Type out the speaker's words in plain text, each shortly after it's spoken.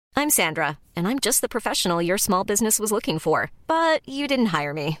I'm Sandra, and I'm just the professional your small business was looking for. But you didn't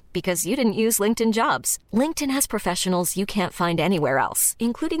hire me because you didn't use LinkedIn Jobs. LinkedIn has professionals you can't find anywhere else,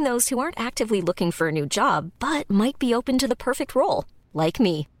 including those who aren't actively looking for a new job, but might be open to the perfect role, like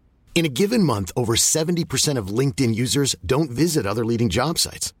me. In a given month, over 70% of LinkedIn users don't visit other leading job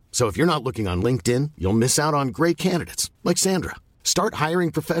sites. So if you're not looking on LinkedIn, you'll miss out on great candidates like Sandra. Start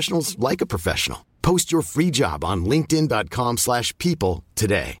hiring professionals like a professional. Post your free job on linkedin.com/people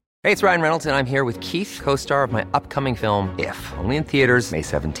today. Hey, it's Ryan Reynolds, and I'm here with Keith, co-star of my upcoming film, If, only in theaters May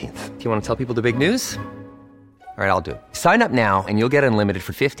 17th. Do you want to tell people the big news? All right, I'll do it. Sign up now and you'll get unlimited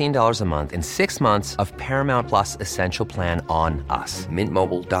for $15 a month and 6 months of Paramount Plus Essential Plan on us.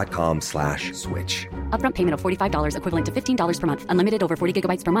 MintMobile.com/switch. Upfront payment of $45 equivalent to $15 per month. Unlimited over 40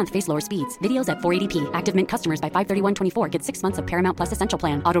 gigabytes per month. Face lower speeds. Videos at 480p. Active Mint customers by 531.24 get 6 months of Paramount Plus Essential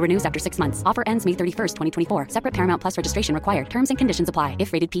Plan. Auto renews after 6 months. Offer ends May 31st, 2024. Separate Paramount Plus registration required. Terms and conditions apply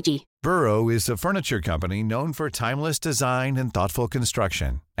if rated PG. Burrow is a furniture company known for timeless design and thoughtful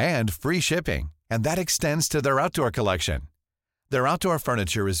construction and free shipping. And that extends to their outdoor collection. Their outdoor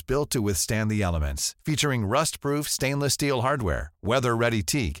furniture is built to withstand the elements, featuring rust-proof stainless steel hardware, weather-ready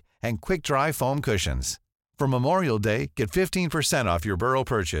teak, and quick-dry foam cushions. For Memorial Day, get 15% off your Burrow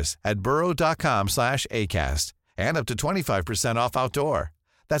purchase at burrow.com/ACAST and up to 25% off outdoor.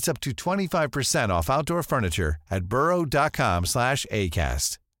 That's up to 25% off outdoor furniture at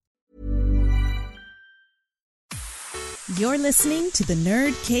burrow.com/ACAST. You're listening to the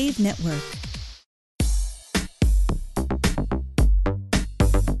Nerd Cave Network.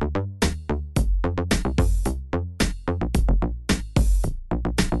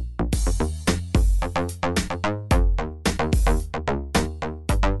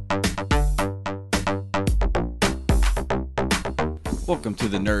 Welcome to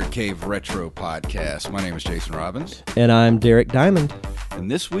the Nerd Cave Retro Podcast. My name is Jason Robbins. And I'm Derek Diamond. And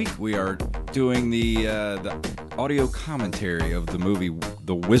this week we are doing the audio commentary of the movie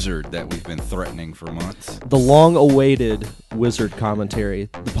The Wizard that we've been threatening for months. The long-awaited Wizard commentary.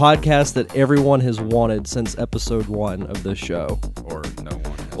 The podcast that everyone has wanted since episode 1 of this show. Or no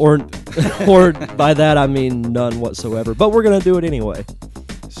one. Or by that I mean none whatsoever. But we're going to do it anyway.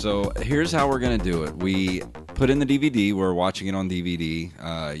 So here's how we're going to do it. We put in the DVD. We're watching it on DVD.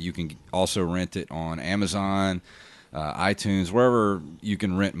 You can also rent it on Amazon, iTunes, wherever you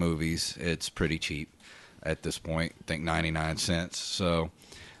can rent movies. It's pretty cheap at this point. I think 99 cents. So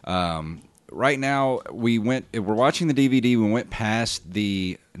right now we're watching the DVD. We went past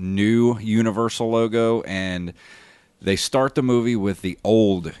the new Universal logo, and they start the movie with the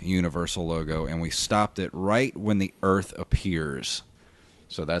old Universal logo, and we stopped it right when the Earth appears.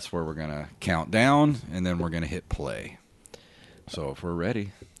 So that's where we're going to count down, and then we're going to hit play. So if we're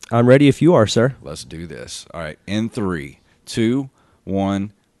ready. I'm ready if you are, sir. Let's do this. All right, in 3, 2,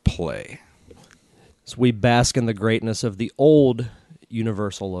 1, play. So we bask in the greatness of the old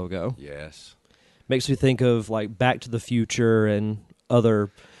Universal logo. Yes. Makes me think of like Back to the Future and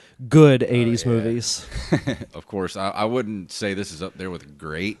other good 80s movies. Of course, I wouldn't say this is up there with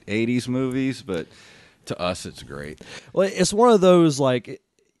great 80s movies, but to us, it's great. Well, it's one of those, like,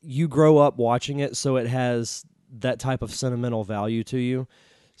 you grow up watching it, so it has that type of sentimental value to you.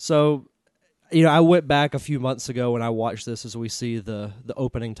 So, you know, I went back a few months ago when I watched this as we see the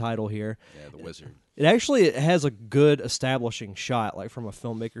opening title here. Yeah, The Wizard. It has a good establishing shot, like, from a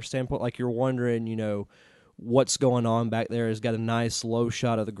filmmaker standpoint. Like, you're wondering, you know, what's going on back there. It's got a nice low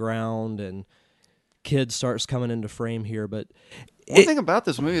shot of the ground, and kid starts coming into frame here, but one thing about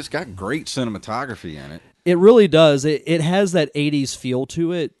this movie, it's got great cinematography in it. It really does. It has that 80s feel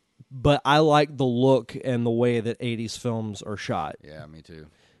to it, but I like the look and the way that 80s films are shot. Yeah, me too.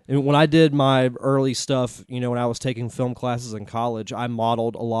 And when I did my early stuff, you know, when I was taking film classes in college, I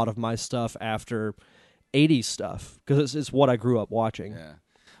modeled a lot of my stuff after 80s stuff because it's what I grew up watching. Yeah.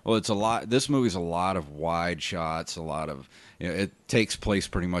 Well, it's a lot. This movie's a lot of wide shots, a lot of, you know, it takes place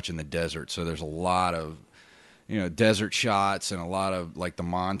pretty much in the desert, so there's a lot of, you know, desert shots and a lot of, like, the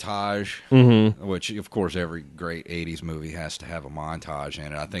montage, which, of course, every great 80s movie has to have a montage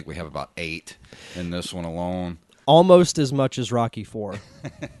in it. I think we have about 8 in this one alone. Almost as much as Rocky IV.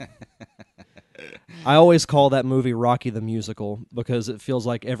 I always call that movie Rocky the Musical because it feels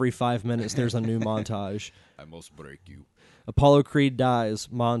like every 5 minutes there's a new montage. I must break you. Apollo Creed dies,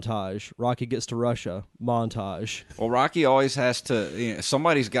 montage. Rocky gets to Russia, montage. Well, Rocky always has to, you know,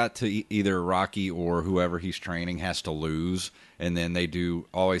 somebody's got to, either Rocky or whoever he's training has to lose, and then they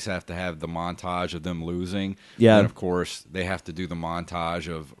always have to have the montage of them losing. Yeah. And, of course, they have to do the montage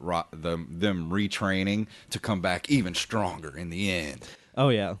of them retraining to come back even stronger in the end. Oh,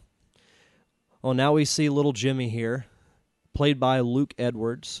 yeah. Well, now we see little Jimmy here played by Luke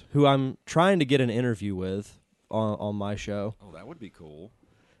Edwards, who I'm trying to get an interview with on my show. Oh, that would be cool.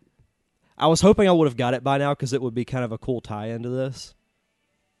 I was hoping I would have got it by now because it would be kind of a cool tie-in to this.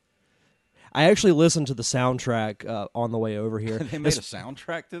 I actually listened to the soundtrack on the way over here. They made a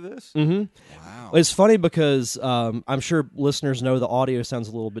soundtrack to this? Mm-hmm. Wow. It's funny because I'm sure listeners know the audio sounds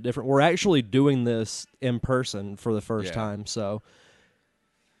a little bit different. We're actually doing this in person for the first time, so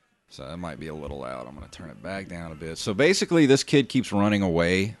that might be a little loud. I'm going to turn it back down a bit. So basically, this kid keeps running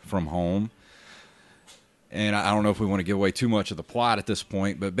away from home. And I don't know if we want to give away too much of the plot at this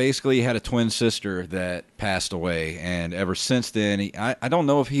point, but basically he had a twin sister that passed away. And ever since then, I don't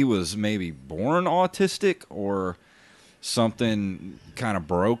know if he was maybe born autistic or something kind of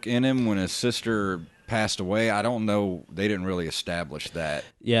broke in him when his sister passed away. I don't know. They didn't really establish that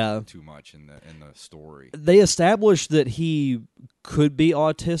too much in the story. They established that he could be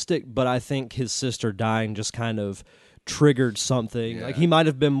autistic, but I think his sister dying just kind of triggered something. Yeah. Like he might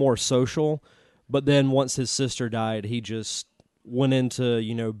have been more social, but then once his sister died, he just went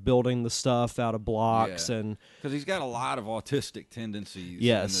into, building the stuff out of blocks. And because he's got a lot of autistic tendencies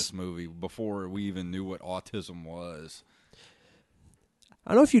in this movie before we even knew what autism was.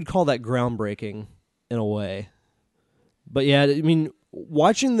 I don't know if you'd call that groundbreaking in a way. But yeah, I mean,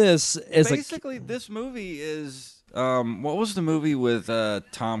 watching this as basically this movie is what was the movie with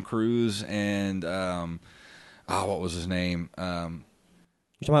Tom Cruise and what was his name?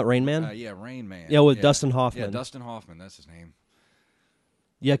 You talking about Rain Man? Yeah, Rain Man. Yeah, with Dustin Hoffman. Yeah, Dustin Hoffman, that's his name.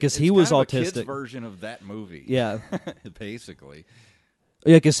 Yeah, because he was kind of autistic. A kid's version of that movie. Yeah, basically.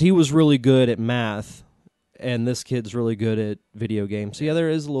 Yeah, because he was really good at math, and this kid's really good at video games. So yeah, there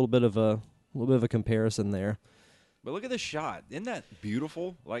is a little bit of a comparison there. But look at this shot. Isn't that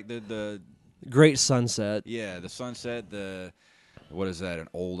beautiful? Like the great sunset. Yeah, the sunset. What is that? An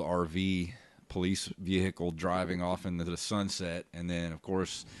old RV police vehicle driving off into the sunset, and then of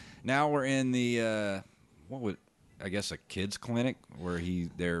course now we're in the I guess a kids clinic where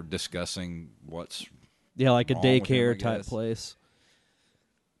they're discussing what's like a daycare him, type place.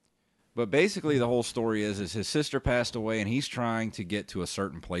 But basically the whole story is his sister passed away and he's trying to get to a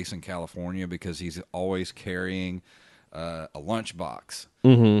certain place in California because he's always carrying a lunchbox.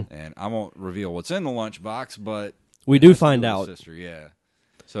 Mm-hmm. And I won't reveal what's in the lunchbox, but we do find out. Sister, yeah.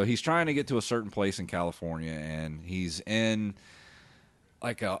 So he's trying to get to a certain place in California, and he's in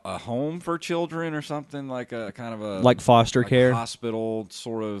like a home for children or something, like a kind of a foster care, hospital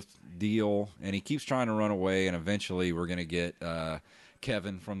sort of deal. And he keeps trying to run away, and eventually we're going to get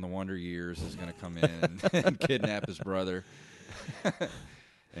Kevin from the Wonder Years is going to come in and kidnap his brother.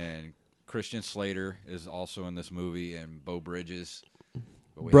 And Christian Slater is also in this movie, and Beau Bridges,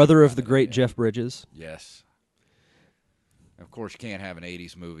 brother of the great Jeff Bridges. Yes. Of course, you can't have an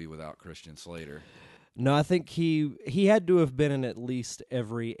 80s movie without Christian Slater. No, I think he had to have been in at least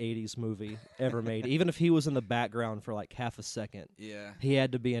every 80s movie ever made. Even if he was in the background for like half a second. Yeah. He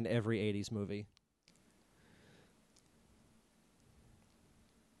had to be in every 80s movie.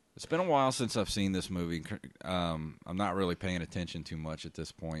 It's been a while since I've seen this movie. I'm not really paying attention too much at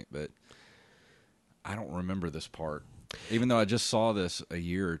this point, but I don't remember this part, even though I just saw this a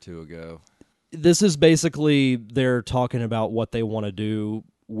year or two ago. This is basically they're talking about what they want to do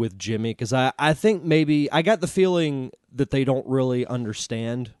with Jimmy, because I think maybe I got the feeling that they don't really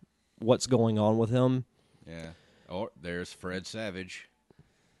understand what's going on with him. Yeah. Oh, there's Fred Savage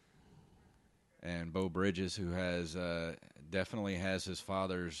and Beau Bridges, who has definitely has his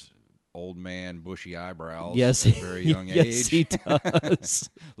father's old man bushy eyebrows. Yes, at a very young age. Yes, he does.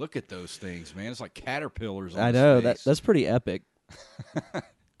 Look at those things, man! It's like caterpillars. On I his know face. that's pretty epic.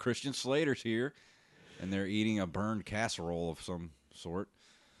 Christian Slater's here, and they're eating a burned casserole of some sort.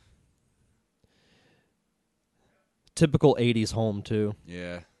 Typical 80s home, too.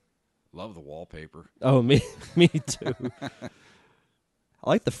 Yeah. Love the wallpaper. Oh, me too. I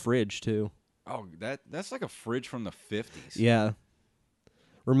like the fridge, too. Oh, that's like a fridge from the 50s. Yeah.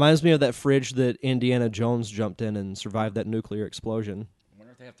 Reminds me of that fridge that Indiana Jones jumped in and survived that nuclear explosion. I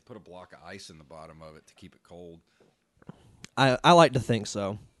wonder if they have to put a block of ice in the bottom of it to keep it cold. I like to think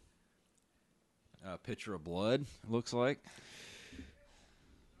so. Picture of blood, looks like.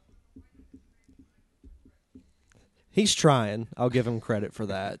 He's trying. I'll give him credit for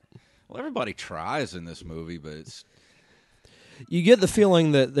that. Well, everybody tries in this movie, but it's... You get the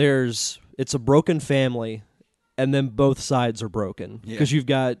feeling that it's a broken family, and then both sides are broken. Because you've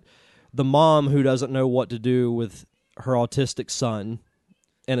got the mom who doesn't know what to do with her autistic son,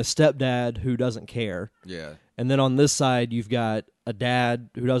 and a stepdad who doesn't care. Yeah. And then on this side, you've got a dad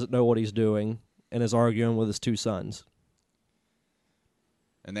who doesn't know what he's doing and is arguing with his two sons.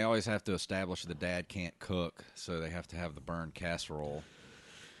 And they always have to establish the dad can't cook, so they have to have the burned casserole.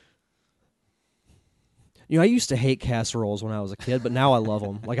 You know, I used to hate casseroles when I was a kid, but now I love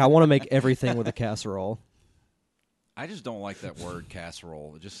them. Like, I want to make everything with a casserole. I just don't like that word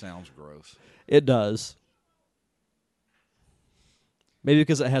casserole. It just sounds gross. It does. Maybe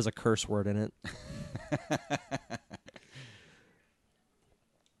because it has a curse word in it.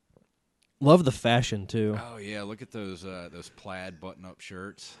 Love the fashion, too. Oh, yeah. Look at those plaid button-up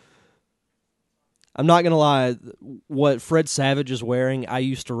shirts. I'm not going to lie. What Fred Savage is wearing, I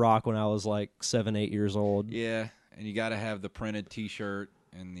used to rock when I was like 7, 8 years old. Yeah, and you got to have the printed T-shirt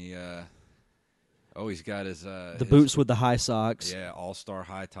and the he's got his the boots with the high socks. Yeah, all-star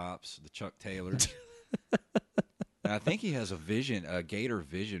high tops, the Chuck Taylors. And I think he has a Gator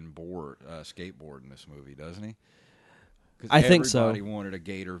Vision board skateboard in this movie, doesn't he? I think so. Everybody wanted a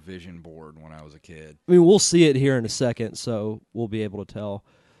Gator Vision board when I was a kid. I mean, we'll see it here in a second, so we'll be able to tell.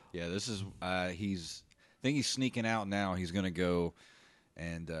 Yeah, this is I think he's sneaking out now. He's going to go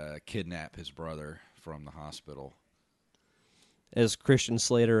and kidnap his brother from the hospital. As Christian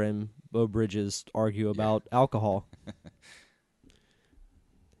Slater and Bo Bridges argue about alcohol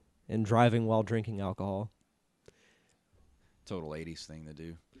and driving while drinking alcohol. Total 80s thing to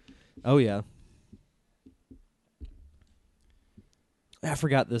do. Oh, yeah. I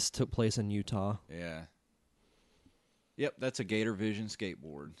forgot this took place in Utah. Yeah. Yep, that's a Gator Vision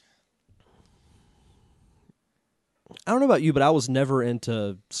skateboard. I don't know about you, but I was never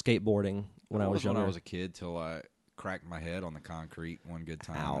into skateboarding when I was younger. When I was a kid till I cracked my head on the concrete one good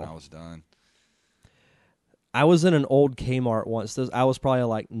time and I was done. I was in an old Kmart once. I was probably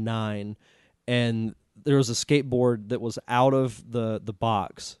like 9, and there was a skateboard that was out of the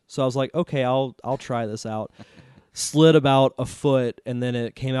box. So I was like, okay, I'll try this out. Slid about a foot, and then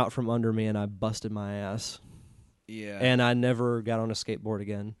it came out from under me, and I busted my ass. Yeah. And I never got on a skateboard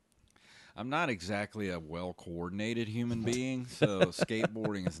again. I'm not exactly a well-coordinated human being, so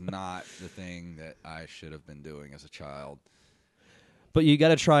skateboarding is not the thing that I should have been doing as a child. But you got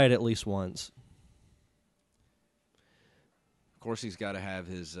to try it at least once. Of course, he's got to have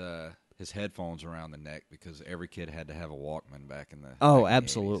his headphones around the neck because every kid had to have a Walkman back in the Oh, back in the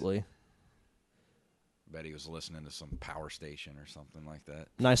absolutely. 80s. Bet he was listening to some power station or something like that.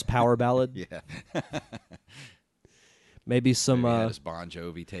 Nice power ballad. Yeah. Maybe some... Maybe he had his Bon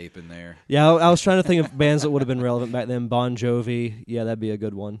Jovi tape in there. Yeah, I was trying to think of bands that would have been relevant back then. Bon Jovi. Yeah, that'd be a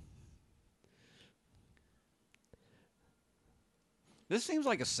good one. This seems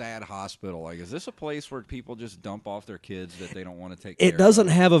like a sad hospital. Like, is this a place where people just dump off their kids that they don't want to take care of? It doesn't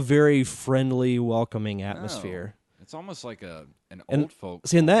have a very friendly, welcoming atmosphere. No. It's almost like an old folk.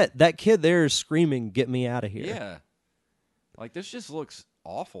 See, and that kid there is screaming, "Get me out of here!" Yeah, like this just looks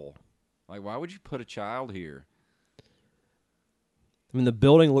awful. Like, why would you put a child here? I mean, the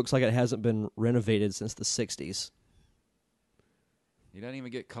building looks like it hasn't been renovated since the '60s. He doesn't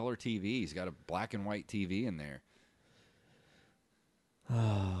even get color TV. He's got a black and white TV in there.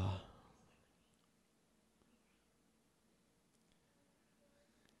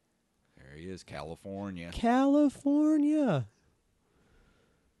 There he is, California. California.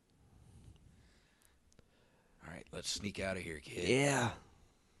 All right, let's sneak out of here, kid. Yeah.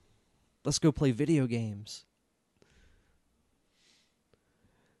 Let's go play video games.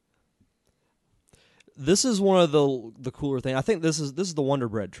 This is one of the cooler things. I think this is the Wonder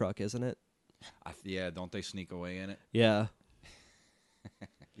Bread truck, isn't it? Yeah, don't they sneak away in it? Yeah.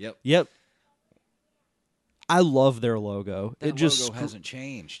 Yep. I love their logo. That it just logo hasn't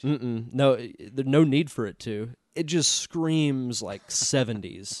changed. No, there's no need for it to. It just screams like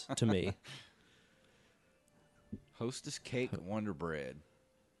 70s to me. Hostess Cake Wonder Bread.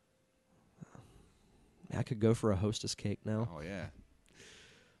 I could go for a Hostess cake now. Oh, yeah.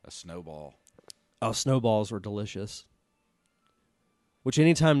 A snowball. Oh, snowballs were delicious. Which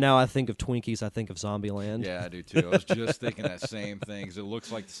anytime now I think of Twinkies, I think of Zombieland. Yeah, I do too. I was just thinking that same thing. 'Cause it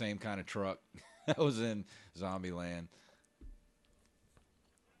looks like the same kind of truck that was in Zombieland.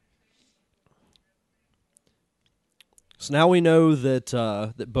 So now we know that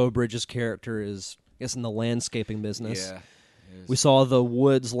that Bo Bridges' character is, I guess, in the landscaping business. Yeah. We saw the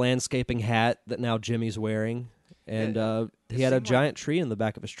Woods landscaping hat that now Jimmy's wearing, and he had a giant tree in the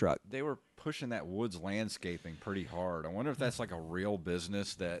back of his truck. They were pushing that Woods landscaping pretty hard. I wonder if that's like a real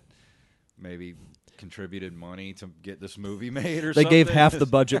business that maybe contributed money to get this movie made or they something. Gave half the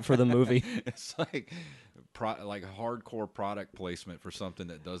budget for the movie. It's like hardcore product placement for something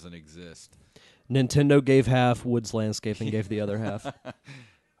that doesn't exist. Nintendo gave half, Woods Landscaping gave the other half.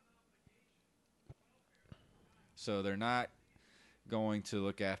 So they're not going to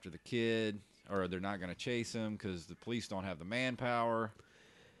look after the kid, or they're not going to chase him because the police don't have the manpower.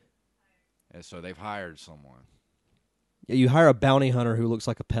 And so they've hired someone. Yeah, you hire a bounty hunter who looks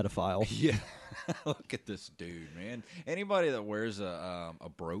like a pedophile. Yeah. Look at this dude, man. Anybody that wears a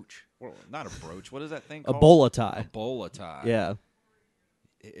brooch, well, not a brooch, what is that thing A called? bola tie. A bola tie. Yeah.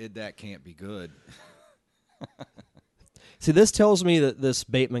 That can't be good. See, this tells me that this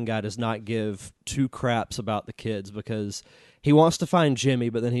Bateman guy does not give two craps about the kids because he wants to find Jimmy,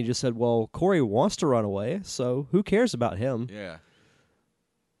 but then he just said, well, Corey wants to run away, so who cares about him? Yeah.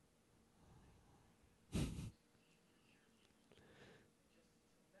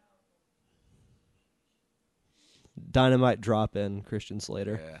 Dynamite drop in Christian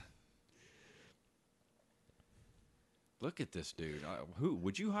Slater. Yeah. Look at this dude. Who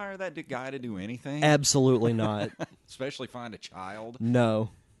would you hire that guy to do anything? Absolutely not. Especially find a child.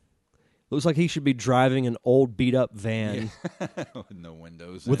 No. Looks like he should be driving an old beat-up van With no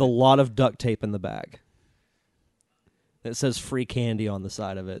windows. with a lot of duct tape in the back. It says free candy on the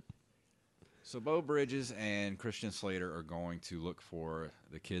side of it. So Bo Bridges and Christian Slater are going to look for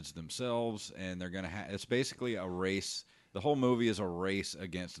the kids themselves, and they're going to it's basically a race. The whole movie is a race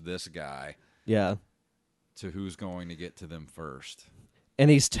against this guy Yeah. to who's going to get to them first. And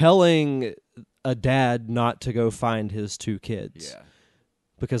he's telling a dad not to go find his two kids. Yeah.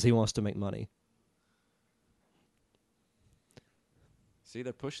 Because he wants to make money. See,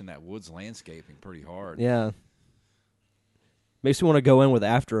 they're pushing that woods landscaping pretty hard. Yeah. Makes me want to go in with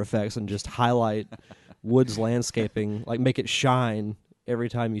After Effects and just highlight woods landscaping, like make it shine every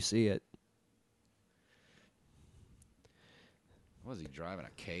time you see it. Was he driving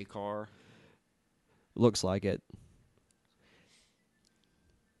a K car? Looks like it.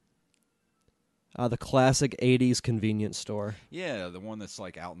 The classic 80s convenience store. Yeah, the one that's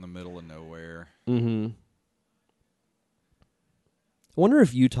like out in the middle of nowhere. Mm-hmm. I wonder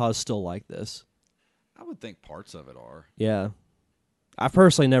if Utah's still like this. I would think parts of it are. Yeah. I've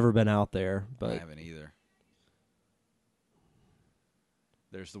personally never been out there, I but haven't either.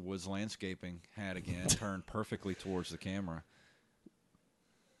 There's the woods landscaping hat again, turned perfectly towards the camera.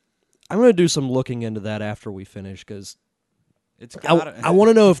 I'm going to do some looking into that after we finish because It's I want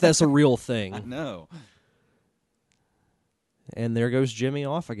to know if that's a real thing. No. And there goes Jimmy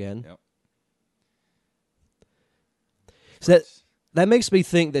off again. Yep. So that makes me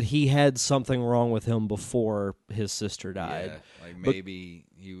think that he had something wrong with him before his sister died. Yeah, like maybe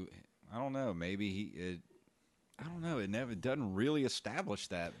I don't know, maybe I don't know, it never doesn't really establish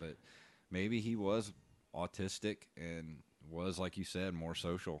that, but maybe he was autistic and was, like you said, more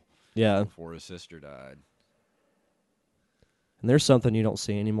social. Yeah. Before his sister died. And there's something you don't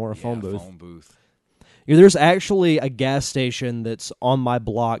see anymore, a phone booth. Phone booth. Yeah, there's actually a gas station that's on my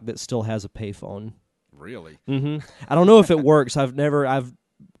block that still has a payphone. Really? Mm-hmm. I don't know if it works. I've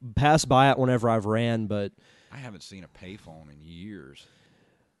passed by it whenever I've ran, but I haven't seen a payphone in years.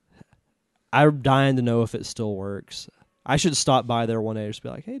 I'm dying to know if it still works. I should stop by there one day and just be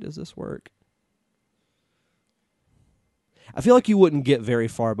like, hey, does this work? I feel like you wouldn't get very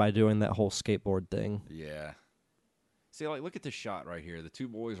far by doing that whole skateboard thing. Yeah. See, like, look at this shot right here. The two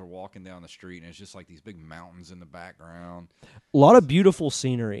boys are walking down the street, and it's just like these big mountains in the background. A lot of beautiful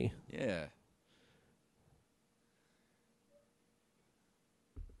scenery. Yeah.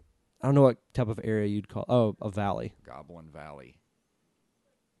 I don't know what type of area you'd call. Oh, a valley. Goblin Valley.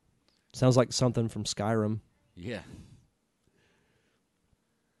 Sounds like something from Skyrim. Yeah.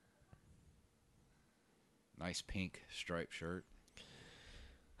 Nice pink striped shirt.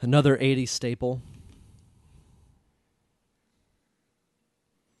 Another 80s staple.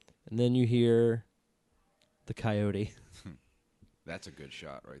 And then you hear the coyote. That's a good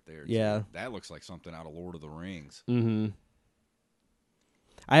shot right there. Yeah. Too. That looks like something out of Lord of the Rings. Mm-hmm.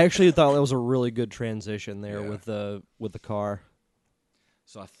 I actually thought that was a really good transition there with the car.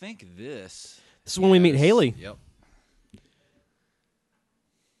 So I think this is when we meet Haley. Yep.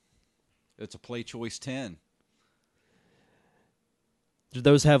 It's a Play Choice 10. Did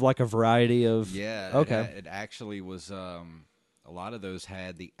those have like a variety of? Yeah. Okay. It actually was. A lot of those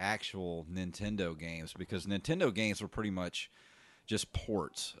had the actual Nintendo games because Nintendo games were pretty much just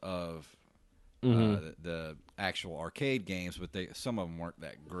ports of the actual arcade games, but some of them weren't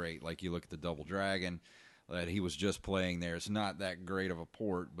that great. Like you look at the Double Dragon that he was just playing there. It's not that great of a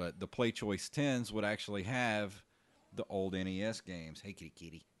port, but the Play Choice 10s would actually have the old NES games. Hey, kitty,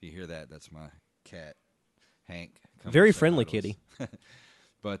 kitty. If you hear that, that's my cat, Hank. Very friendly kitty.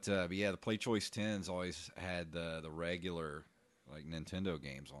 But yeah, the Play Choice 10s always had the regular like Nintendo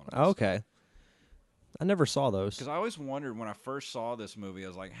games on it. Okay. I never saw those. Because I always wondered when I first saw this movie, I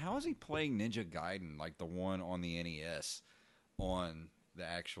was like, how is he playing Ninja Gaiden, like the one on the NES, on the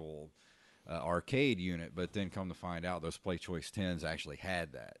actual arcade unit? But then come to find out, those Play Choice 10s actually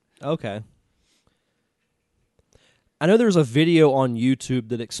had that. Okay. I know there's a video on YouTube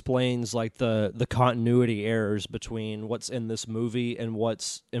that explains like the continuity errors between what's in this movie and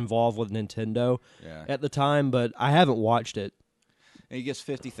what's involved with Nintendo at the time, but I haven't watched it. And he gets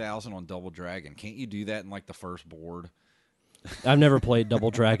 50,000 on Double Dragon. Can't you do that in like the first board? I've never played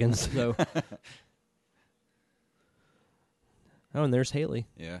Double Dragons, so. Oh, and there's Haley.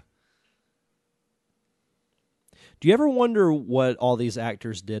 Yeah. Do you ever wonder what all these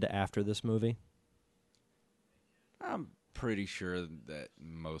actors did after this movie? I'm pretty sure that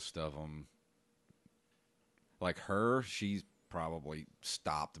most of them, like her, she's probably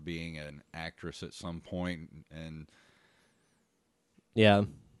stopped being an actress at some point, and yeah,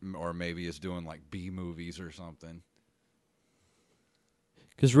 or maybe is doing like B movies or something.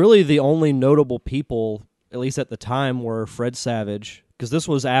 Because really, the only notable people, at least at the time, were Fred Savage. Because this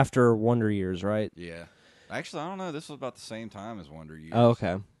was after Wonder Years, right? Yeah. Actually, I don't know. This was about the same time as Wonder Years. Oh,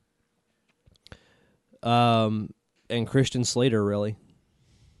 okay. And Christian Slater, really.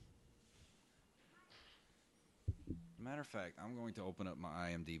 Matter of fact, I'm going to open up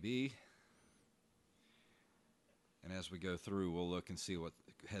my IMDb. And as we go through, we'll look and see what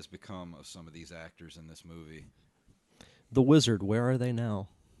has become of some of these actors in this movie. The Wizard, where are they now?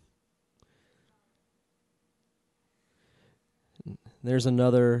 There's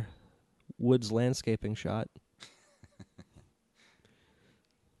another woods landscaping shot.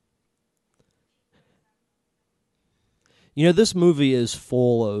 You know, this movie is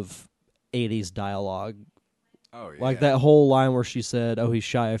full of 80s dialogue. Oh, yeah. Like that whole line where she said, "Oh, he's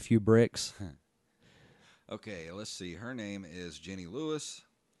shy a few bricks." Okay, let's see. Her name is Jenny Lewis.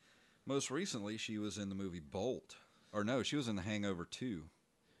 Most recently, she was in the movie Bolt. Or no, she was in The Hangover 2.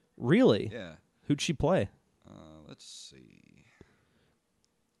 Really? Yeah. Who'd she play? Let's see.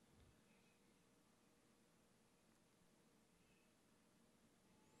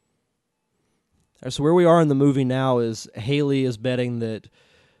 So where we are in the movie now is Haley is betting that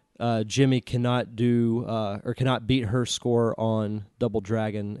Jimmy cannot do or cannot beat her score on Double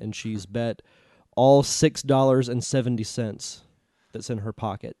Dragon, and she's bet all $6.70 that's in her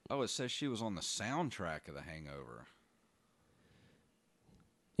pocket. Oh, it says she was on the soundtrack of The Hangover.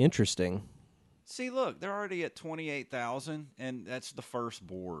 Interesting. See, look, they're already at 28,000, and that's the first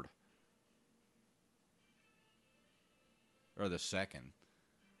board. Or the second.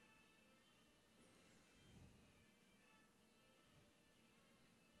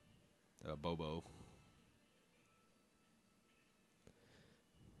 Bobo.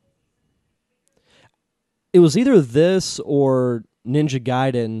 It was either this or Ninja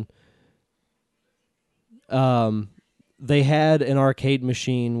Gaiden. They had an arcade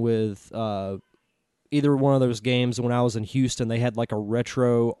machine with either one of those games. When I was in Houston, they had like a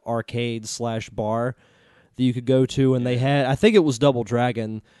retro arcade / bar that you could go to, and they had, I think it was Double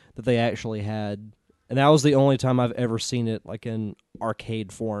Dragon that they actually had, and that was the only time I've ever seen it like in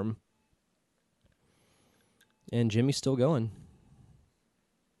arcade form. And Jimmy's still going.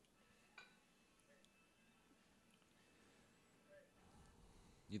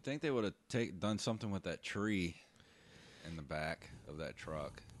 You'd think they would have done something with that tree in the back of that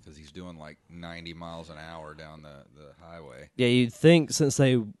truck, because he's doing like 90 miles an hour down the highway. Yeah, you'd think since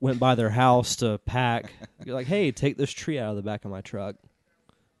they went by their house to pack, you're like, hey, take this tree out of the back of my truck.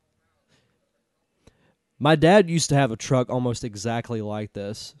 My dad used to have a truck almost exactly like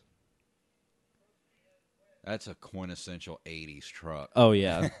this. That's a quintessential 80s truck. Oh,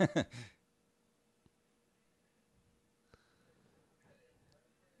 yeah.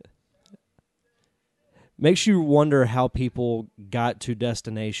 Makes you wonder how people got to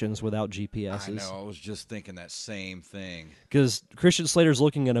destinations without GPSs. I know, I was just thinking that same thing. Because Christian Slater's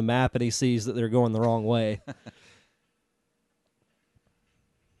looking at a map and he sees that they're going the wrong way.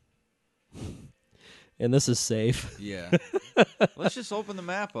 And this is safe. Yeah. Let's just open the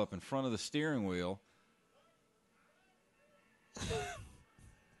map up in front of the steering wheel.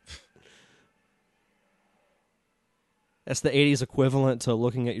 That's the 80s equivalent to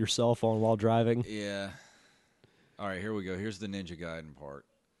looking at your cell phone while driving. Yeah. All right, here we go. Here's the Ninja Gaiden part.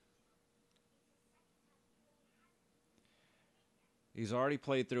 He's already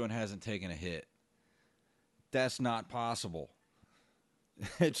played through and hasn't taken a hit. That's not possible.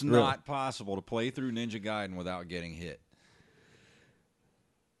 It's not possible to play through Ninja Gaiden without getting hit.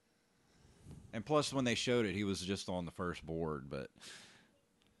 And plus, when they showed it, he was just on the first board, but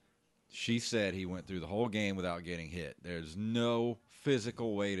she said he went through the whole game without getting hit. There's no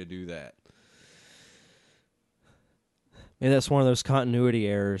physical way to do that. Maybe that's one of those continuity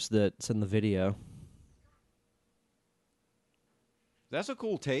errors that's in the video. That's a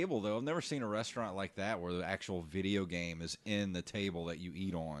cool table, though. I've never seen a restaurant like that where the actual video game is in the table that you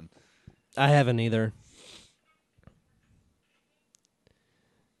eat on. I haven't either.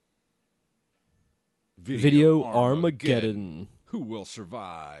 Video Armageddon. Who will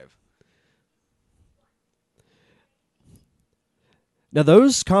survive? Now,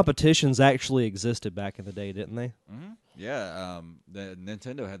 those competitions actually existed back in the day, didn't they? Mm-hmm. Yeah, the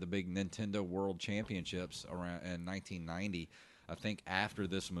Nintendo had the big Nintendo World Championships around in 1990. I think after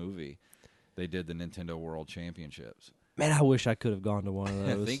this movie, they did the Nintendo World Championships. Man, I wish I could have gone to one of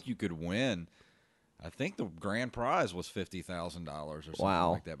those. I think you could win. I think the grand prize was $50,000 or something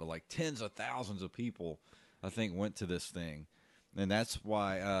like that. But like tens of thousands of people, I think, went to this thing, and that's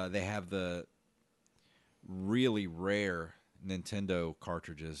why they have the really rare Nintendo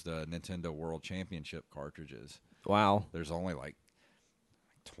cartridges, the Nintendo World Championship cartridges. Wow. There's only like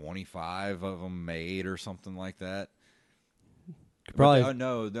 25 of them made or something like that. Probably.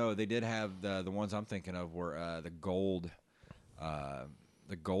 No, they did have the ones I'm thinking of were the gold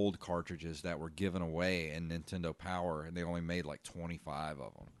cartridges that were given away in Nintendo Power, and they only made like 25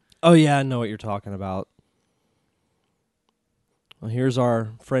 of them. Oh, yeah, I know what you're talking about. Well, here's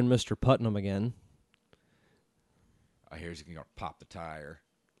our friend Mr. Putnam again. I hear he's going to pop the tire.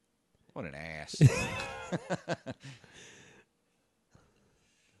 What an ass.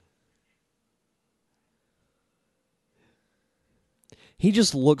 He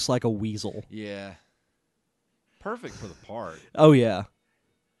just looks like a weasel. Yeah. Perfect for the part. Oh, yeah.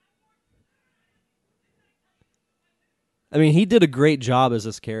 I mean, he did a great job as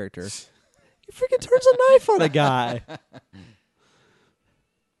this character. He freaking turns a knife on a guy.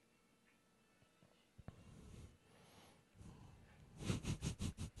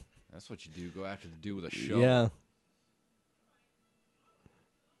 That's what you do. Go after the dude with a shovel. Yeah.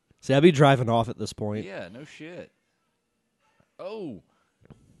 See, I'd be driving off at this point. Yeah, no shit. Oh.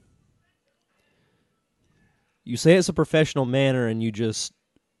 You say it's a professional manner and you just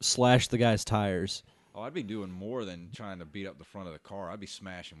slash the guy's tires. Oh, I'd be doing more than trying to beat up the front of the car. I'd be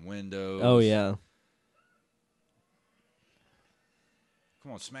smashing windows. Oh, yeah.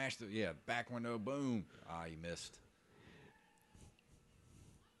 Come on, smash the back window, boom. Ah, you missed.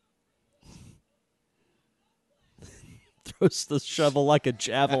 Throws the shovel like a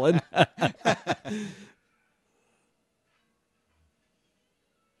javelin.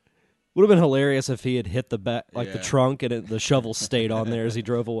 Would have been hilarious if he had hit the back, the trunk, and the shovel stayed on there as he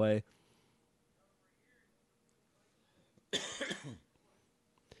drove away.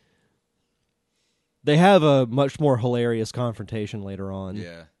 They have a much more hilarious confrontation later on.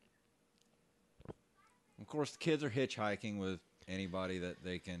 Yeah. Of course, the kids are hitchhiking with anybody that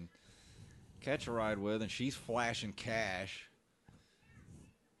they can catch a ride with, and she's flashing cash.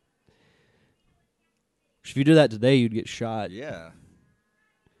 If you do that today, you'd get shot. Yeah.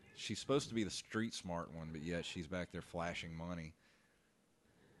 She's supposed to be the street smart one, but yet she's back there flashing money.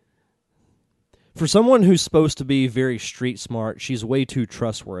 For someone who's supposed to be very street smart, she's way too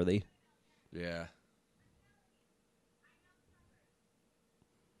trustworthy. Yeah.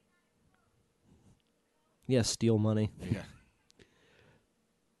 Yeah, steal money. Yeah.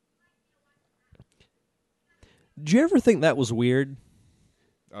 Did you ever think that was weird?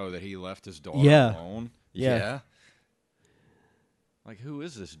 Oh, that he left his daughter alone? Yeah. Like, who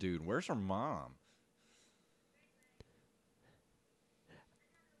is this dude? Where's her mom?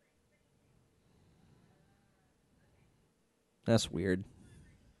 That's weird.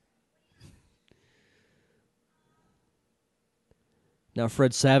 Now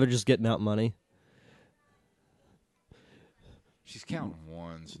Fred Savage is getting out money. She's counting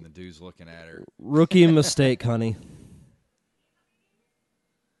ones, and the dude's looking at her. Rookie mistake, honey.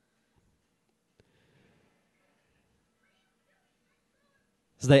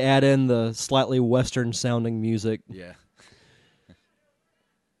 As they add in the slightly Western-sounding music. Yeah.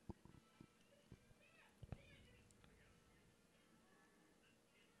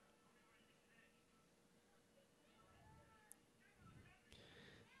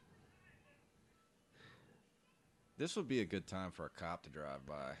 This would be a good time for a cop to drive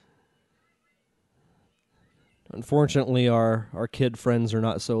by. Unfortunately, our kid friends are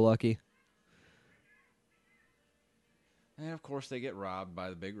not so lucky. And, of course, they get robbed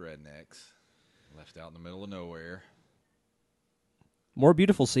by the big rednecks. Left out in the middle of nowhere. More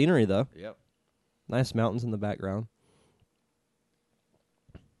beautiful scenery, though. Yep. Nice mountains in the background.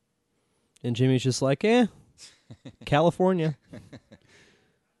 And Jimmy's just like, California.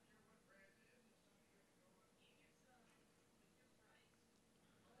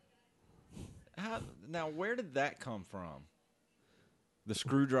 Now, where did that come from? The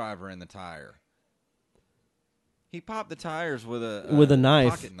screwdriver in the tire. He popped the tires with a knife.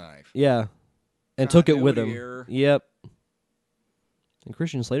 Pocket knife. Yeah. And took it with him. Error. Yep. And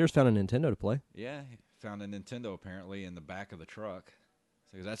Christian Slater's found a Nintendo to play. Yeah, he found a Nintendo apparently in the back of the truck.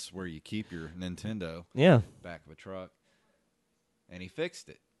 So that's where you keep your Nintendo. Yeah. Back of a truck. And he fixed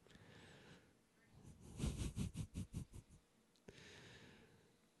it. I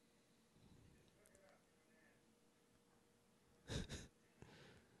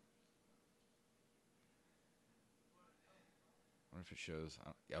wonder if it shows.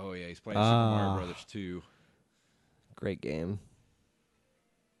 Oh, yeah, he's playing Super Mario Brothers 2. Great game.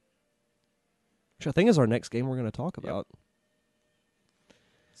 Which I think is our next game we're going to talk about.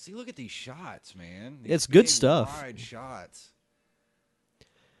 See, look at these shots, man. It's good stuff. Wide shots.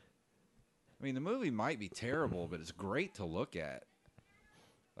 I mean, the movie might be terrible, but it's great to look at.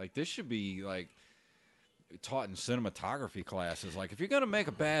 Like, this should be, like, taught in cinematography classes. Like, if you're going to make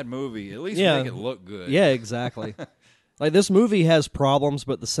a bad movie, at least make it look good. Yeah, exactly. Like, this movie has problems,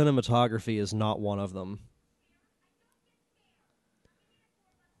 but the cinematography is not one of them.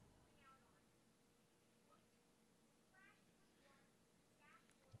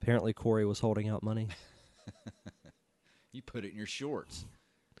 Apparently, Corey was holding out money. You put it in your shorts.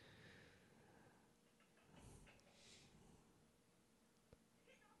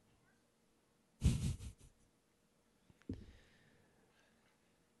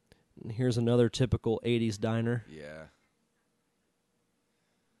 And here's another typical 80s diner. Yeah.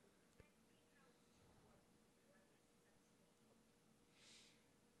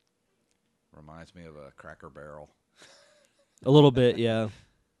 Reminds me of a Cracker Barrel. A little bit, yeah.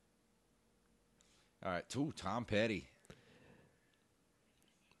 All right, Tom Petty.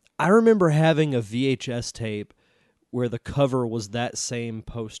 I remember having a VHS tape where the cover was that same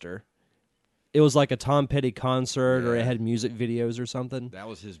poster. It was like a Tom Petty concert, or it had music videos or something. That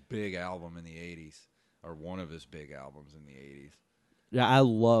was his big album in the 80s, or one of his big albums in the 80s. Yeah, I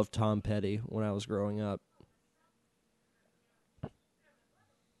loved Tom Petty when I was growing up.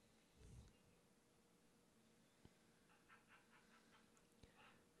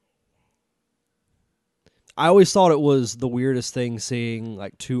 I always thought it was the weirdest thing seeing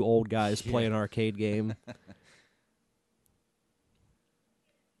like two old guys play an arcade game.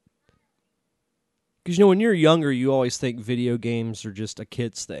 Because, when you're younger, you always think video games are just a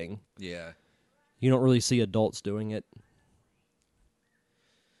kid's thing. Yeah. You don't really see adults doing it.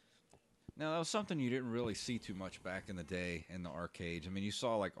 Now, that was something you didn't really see too much back in the day in the arcades. I mean, you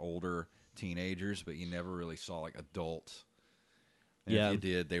saw, like, older teenagers, but you never really saw, like, adults. And if you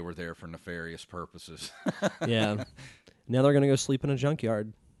did, they were there for nefarious purposes. Yeah. Now they're going to go sleep in a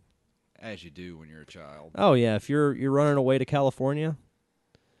junkyard. As you do when you're a child. Oh, yeah. If you're running away to California,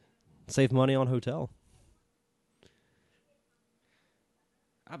 save money on hotel.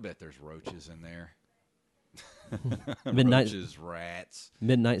 I bet there's roaches in there. Midnight Roaches, rats.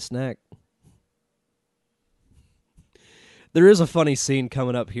 Midnight snack. There is a funny scene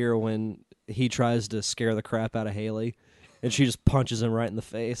coming up here when he tries to scare the crap out of Haley, and she just punches him right in the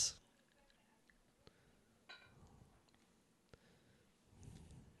face.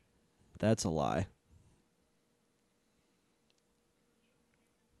 That's a lie.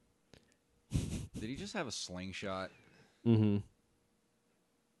 Did he just have a slingshot? Mm-hmm.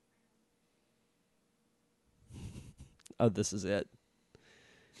 Oh, this is it.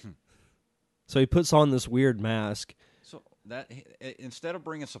 So he puts on this weird mask. So that instead of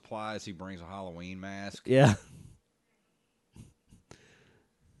bringing supplies, he brings a Halloween mask. Yeah.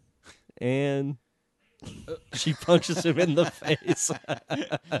 And she punches him in the face.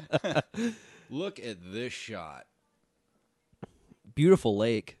 Look at this shot. Beautiful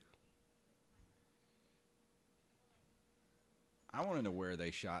lake. I want to know where they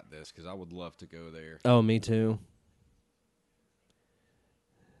shot this because I would love to go there. Oh, me too.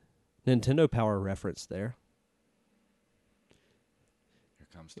 Nintendo Power reference there. Here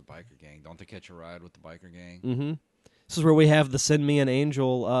comes the biker gang. Don't they catch a ride with the biker gang? Mm-hmm. This is where we have the Send Me an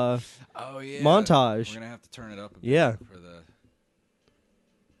Angel montage. We're going to have to turn it up a bit. Yeah.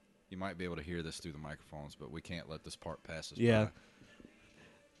 You might be able to hear this through the microphones, but we can't let this part pass us by. by.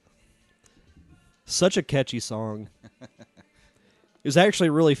 Such a catchy song. It was actually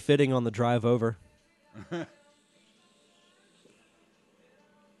really fitting on the drive over.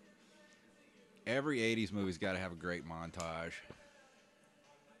 Every 80s movie's got to have a great montage.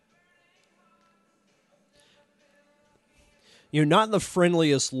 You're not the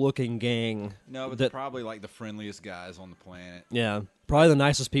friendliest looking gang. No, but they're probably like the friendliest guys on the planet. Yeah, probably the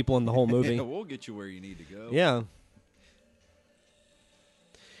nicest people in the whole movie. Yeah, we'll get you where you need to go. Yeah.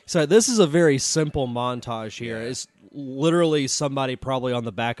 So this is a very simple montage here. Yeah. It's literally somebody probably on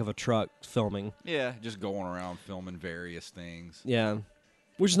the back of a truck filming. Yeah, just going around filming various things. Yeah,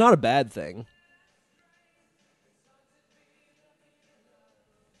 which is not a bad thing.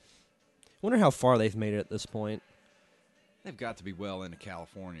 Wonder how far they've made it at this point. They've got to be well into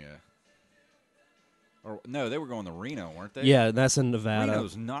California. Or no, they were going to Reno, weren't they? Yeah, that's in Nevada.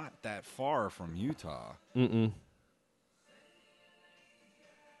 Reno's not that far from Utah. Mm-mm.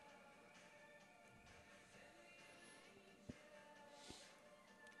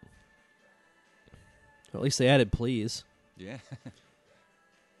 At least they added please. Yeah.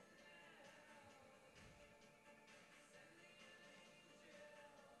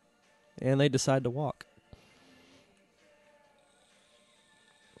 And they decide to walk.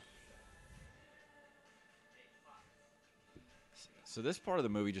 So this part of the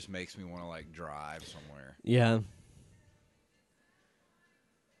movie just makes me want to, like, drive somewhere. Yeah. Of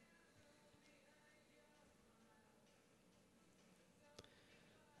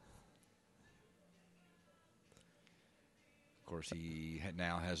course, he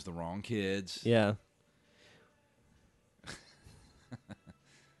now has the wrong kids. Yeah.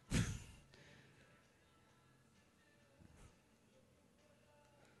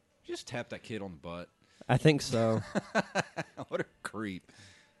 Just tap that kid on the butt. I think so. What a creep.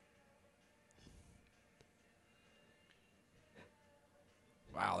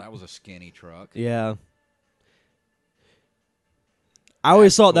 Wow, that was a skinny truck. Yeah. I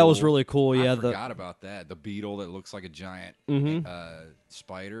always thought that was Cool. really cool. Yeah, I forgot about that. The beetle that looks like a giant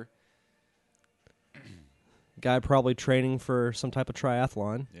spider. Guy probably training for some type of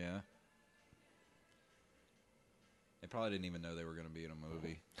triathlon. Yeah. They probably didn't even know they were going to be in a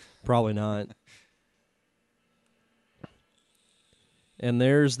movie. Probably not. And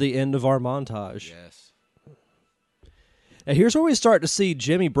there's the end of our montage. Yes. And here's where we start to see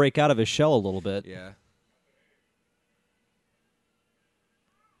Jimmy break out of his shell a little bit. Yeah.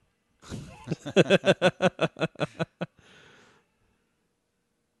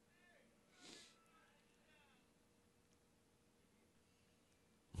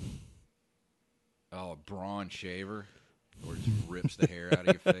 Oh, a brawn shaver, or just rips the hair out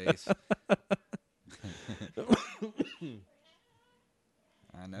of your face.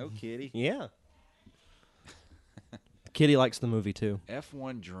 I know, Kitty. Yeah. Kitty likes the movie too.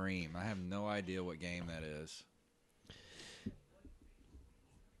 F1 Dream. I have no idea what game that is.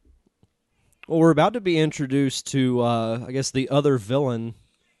 Well, we're about to be introduced to, I guess, the other villain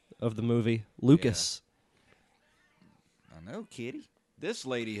of the movie, Lucas. I know, Kitty. This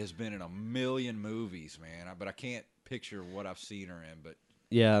lady has been in a million movies, man, but I can't picture what I've seen her in, but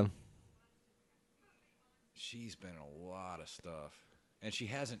Yeah. she's been in a lot of stuff. And she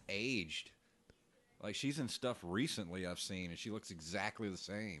hasn't aged. Like, she's in stuff recently I've seen, and she looks exactly the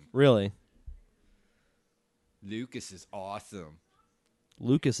same. Really? Lucas is awesome.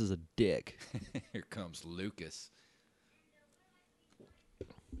 Lucas is a dick. Here comes Lucas.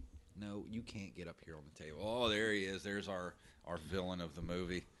 No, you can't get up here on the table. Oh, there he is. There's our villain of the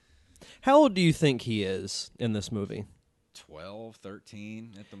movie. How old do you think he is in this movie? 12,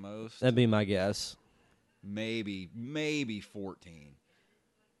 13 at the most. That'd be my guess. Maybe 14.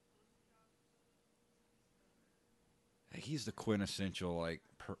 He's the quintessential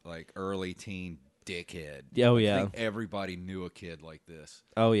like early teen dickhead. Oh, I yeah. think everybody knew a kid like this.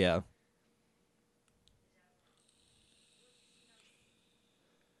 Oh, yeah.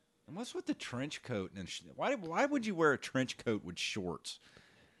 And what's with the trench coat? And why would you wear a trench coat with shorts?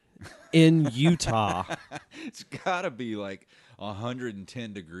 In Utah. It's got to be like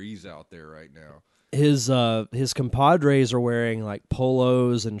 110 degrees out there right now. His compadres are wearing like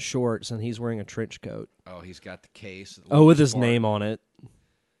polos and shorts, and he's wearing a trench coat. Oh, he's got the case. Oh, with his name on it.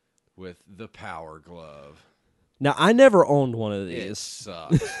 With the Power Glove. Now, I never owned one of It these.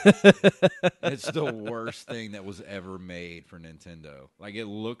 sucks. It's the worst thing that was ever made for Nintendo. Like, it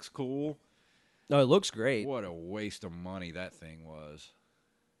looks cool. No, it looks great. What a waste of money that thing was.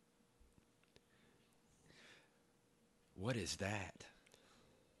 What is that?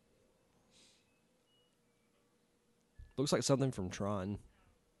 Looks like something from Tron.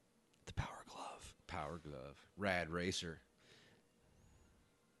 The Power Glove. Power Glove. Rad Racer.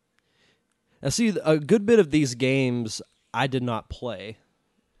 Now, see, a good bit of these games I did not play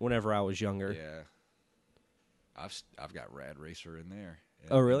whenever I was younger. Yeah. I've got Rad Racer in there.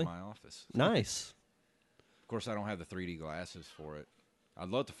 Oh, really? In my office. Nice. Of course, I don't have the 3D glasses for it. I'd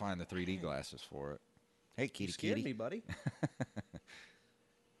love to find the 3D glasses for it. Hey, kitty. me, buddy.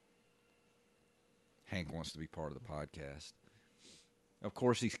 Hank wants to be part of the podcast. Of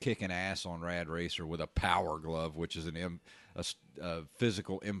course, he's kicking ass on Rad Racer with a Power Glove, which is a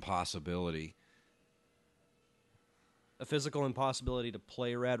physical impossibility. A physical impossibility to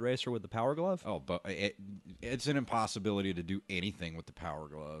play Rad Racer with the Power Glove? Oh, but it's an impossibility to do anything with the Power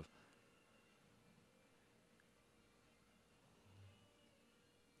Glove.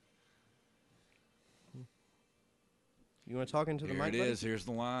 You want to talk into the Here mic? it buddy? is. Here's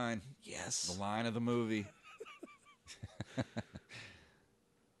the line. Yes. The line of the movie.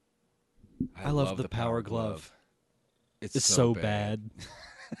 I love the Power Glove. It's so bad.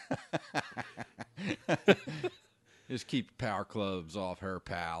 Just keep power gloves off her,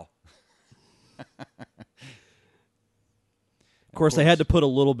 pal. Of course, they had to put a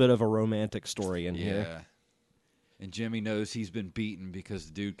little bit of a romantic story in here. Yeah. And Jimmy knows he's been beaten because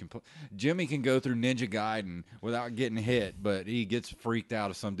the dude can Jimmy can go through Ninja Gaiden without getting hit, but he gets freaked out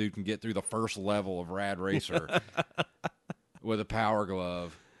if some dude can get through the first level of Rad Racer with a power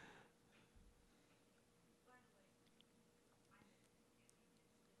glove.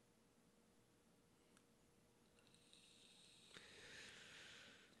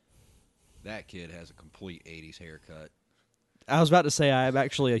 That kid has a complete 80s haircut. I was about to say I'm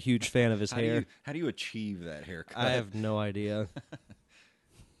actually a huge fan of his hair. How do you achieve that haircut? I have no idea. I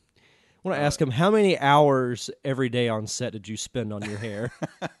want to ask him, how many hours every day on set did you spend on your hair?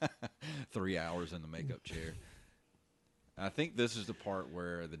 3 hours in the makeup chair. I think this is the part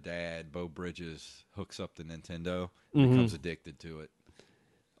where the dad, Bo Bridges, hooks up the Nintendo and becomes addicted to it.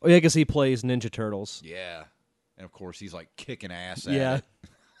 Oh, yeah, because he plays Ninja Turtles. Yeah. And, of course, he's, like, kicking ass at Yeah. it.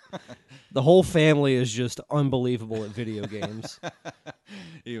 The whole family is just unbelievable at video games.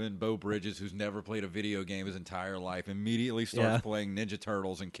 Even Bo Bridges, who's never played a video game his entire life, immediately starts playing Ninja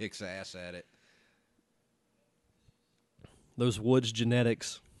Turtles and kicks ass at it. Those Woods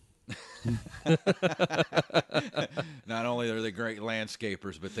genetics. Not only are they great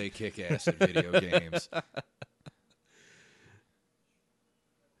landscapers, but they kick ass at video games. And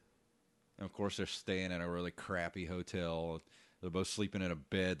of course, they're staying at a really crappy hotel. They're both sleeping in a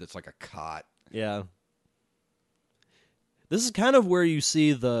bed that's like a cot. Yeah. This is kind of where you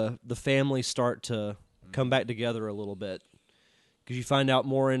see the family start to come back together a little bit. Because you find out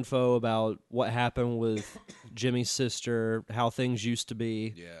more info about what happened with Jimmy's sister, how things used to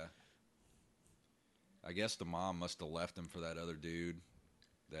be. Yeah. I guess the mom must have left him for that other dude,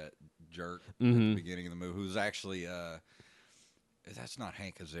 that jerk at the beginning of the movie, who's actually, that's not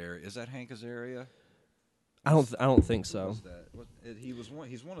Hank Azaria. Is that Hank Azaria? I don't think so. He's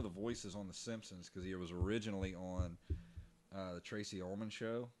one of the voices on The Simpsons because he was originally on the Tracy Ullman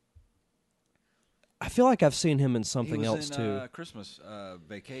show. I feel like I've seen him in something else in, too. Christmas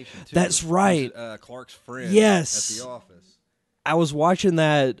Vacation too. That's right. Clark's friend. Yes. At the office. I was watching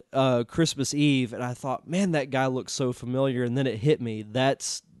that Christmas Eve, and I thought, man, that guy looks so familiar. And then it hit me.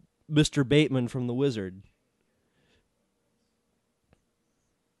 That's Mr. Bateman from The Wizard.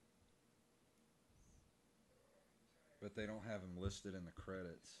 But they don't have him listed in the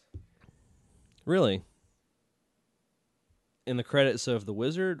credits. Really? In the credits of The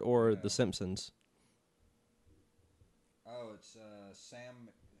Wizard or The Simpsons? Oh, it's Sam.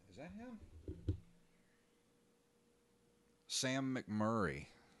 Is that him? Sam McMurray.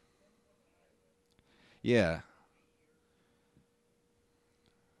 Yeah.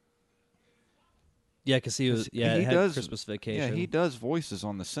 Yeah, because he was. Yeah, he it had does Christmas Vacation. Yeah, he does voices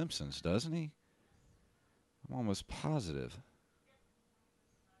on The Simpsons, doesn't he? I'm almost positive.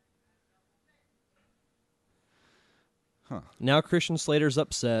 Huh. Now Christian Slater's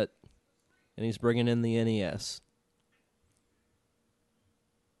upset, and he's bringing in the NES.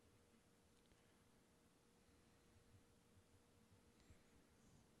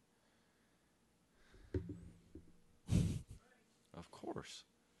 Of course.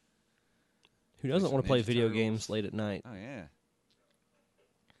 Who doesn't want to play Ninja video Turtles. games late at night? Oh, yeah.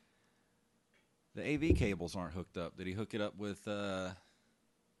 The AV cables aren't hooked up. Did he hook it up with...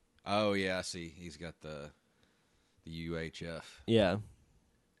 Oh, yeah, I see. He's got the UHF. Yeah.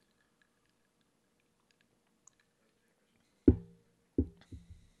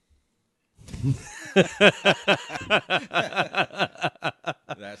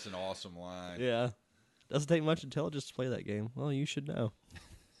 That's an awesome line. Yeah. Doesn't take much intelligence to play that game. Well, you should know.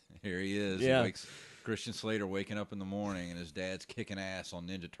 Here he is. Yeah. Christian Slater waking up in the morning, and his dad's kicking ass on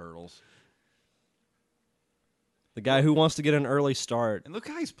Ninja Turtles. The guy who wants to get an early start. And look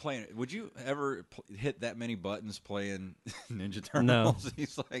how he's playing it. Would you ever hit that many buttons playing Ninja Turtles? No.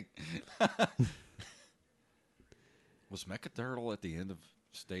 He's like... Was Mecha Turtle at the end of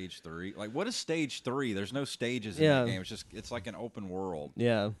Stage 3? Like, what is Stage 3? There's no stages in that game. It's like an open world.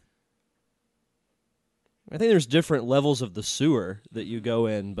 Yeah. I think there's different levels of the sewer that you go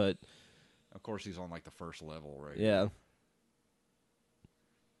in, but... Of course, he's on, like, the first level, right? Yeah.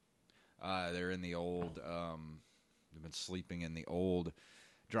 They're in the old... they've been sleeping in the old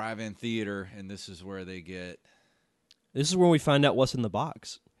drive-in theater, and this is where they get... This is where we find out what's in the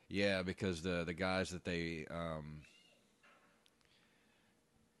box. Yeah, because the guys that they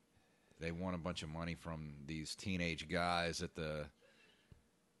they won a bunch of money from these teenage guys at the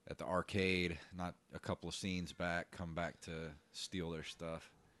arcade, not a couple of scenes back, come back to steal their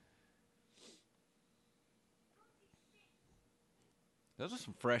stuff. Those are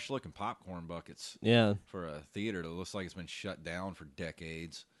some fresh-looking popcorn buckets. Yeah. For a theater that looks like it's been shut down for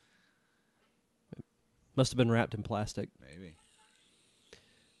decades. Must have been wrapped in plastic. Maybe.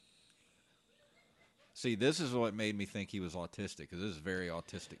 See, this is what made me think he was autistic, because this is very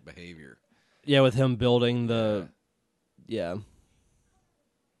autistic behavior. Yeah, with him building the... Yeah.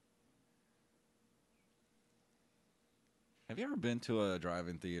 Have you ever been to a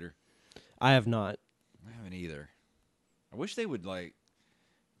drive-in theater? I have not. I haven't either. I wish they would, like,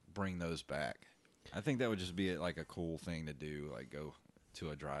 bring those back. I think that would just be, like, a cool thing to do, like, go to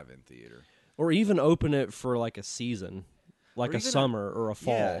a drive-in theater. Or even open it for, like, a season. Like Or a summer or a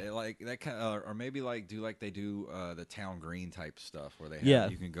fall. Yeah, like that kind of, or maybe like do like they do the Town Green type stuff where they have,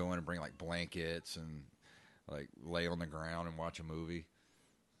 you can go in and bring like blankets and like lay on the ground and watch a movie.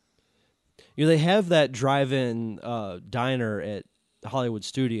 You know, they have that drive-in diner at Hollywood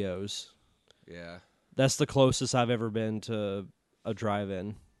Studios. Yeah. That's the closest I've ever been to a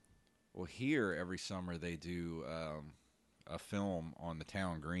drive-in. Well, here every summer they do a film on the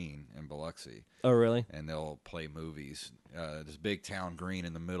Town Green in Biloxi. Oh, really? And they'll play movies. This big Town Green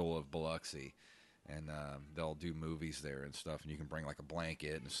in the middle of Biloxi. And they'll do movies there and stuff. And you can bring like a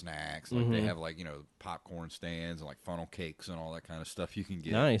blanket and snacks. Like they have like, you know, popcorn stands and like funnel cakes and all that kind of stuff you can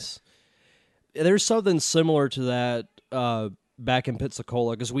get. Nice. There's something similar to that back in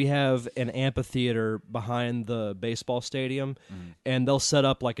Pensacola, because we have an amphitheater behind the baseball stadium, and they'll set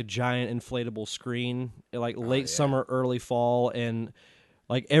up like a giant inflatable screen, like late summer, early fall, and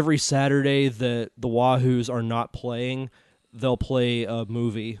like every Saturday that the Wahoos are not playing, they'll play a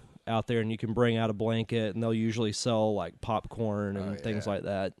movie out there, and you can bring out a blanket, and they'll usually sell like popcorn and things like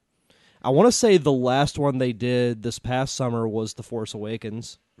that. I want to say the last one they did this past summer was The Force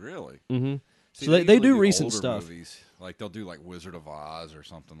Awakens. Really? Mm-hmm. See, so they do recent older stuff. Movies. Like they'll do like Wizard of Oz or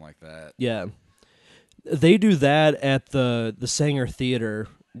something like that. Yeah. They do that at the Sanger Theater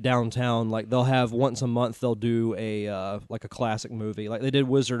downtown. Like they'll have once a month they'll do a like a classic movie. Like they did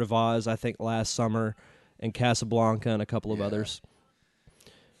Wizard of Oz I think last summer, and Casablanca and a couple of others.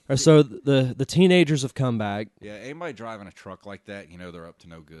 So the teenagers have come back. Yeah, anybody driving a truck like that, you know they're up to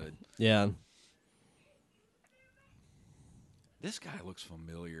no good. Yeah. This guy looks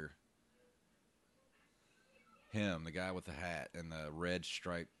familiar. Him, the guy with the hat and the red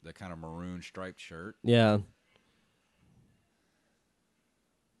stripe, the kind of maroon striped shirt. Yeah.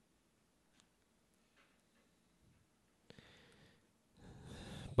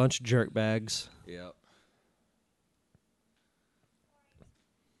 Bunch of jerk bags. Yep.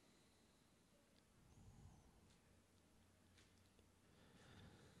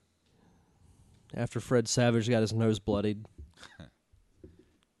 After Fred Savage got his nose bloodied.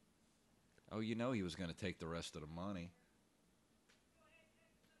 Oh, you know he was going to take the rest of the money.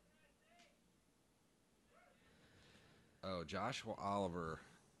 Oh, Joshua Oliver,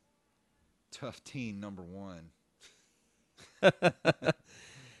 tough teen #1.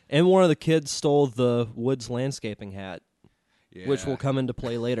 And one of the kids stole the Woods landscaping hat, Yeah. which will come into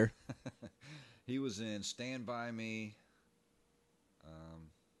play later. He was in Stand By Me.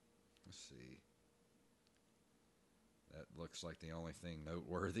 Let's see. That looks like the only thing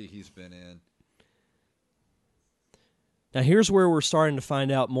noteworthy he's been in. Now here's where we're starting to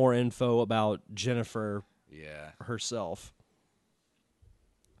find out more info about Jennifer herself.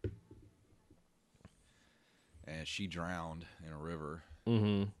 And she drowned in a river.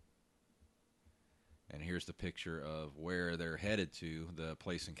 Mm-hmm. And here's the picture of where they're headed to, the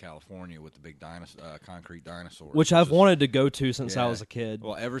place in California with the big concrete dinosaurs. Which I've wanted to go to since I was a kid.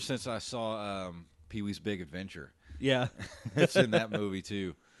 Well, ever since I saw Pee-wee's Big Adventure. Yeah. It's in that movie,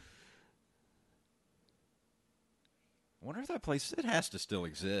 too. I wonder if that place, it has to still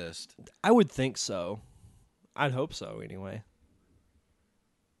exist. I would think so. I'd hope so, anyway.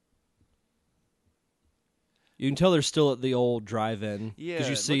 You can tell they're still at the old drive-in. Yeah, because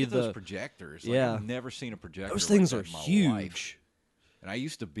you see look at those projectors. Like, I've never seen a projector those things like are that in my huge. life. And I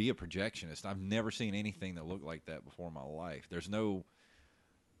used to be a projectionist. I've never seen anything that looked like that before in my life. There's no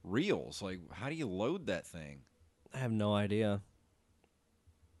reels. Like, how do you load that thing? I have no idea.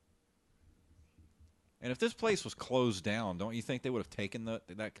 And if this place was closed down, don't you think they would have taken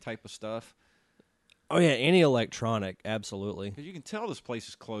that type of stuff? Oh, yeah, any electronic, absolutely. Because you can tell this place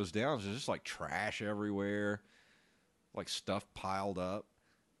is closed down. There's just, like, trash everywhere, like stuff piled up.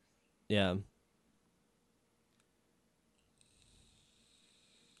 Yeah.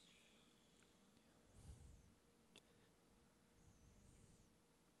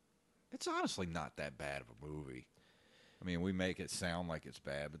 it's honestly not that bad of a movie. I mean, we make it sound like it's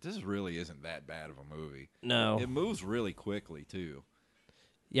bad, but this really isn't that bad of a movie. No. It moves really quickly, too.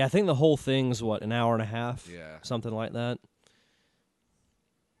 Yeah, I think the whole thing's, an hour and a half? Yeah. Something like that.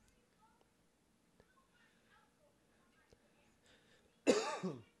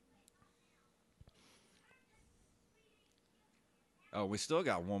 Oh, we still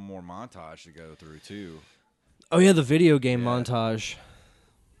got one more montage to go through, too. Oh, yeah, the video game montage.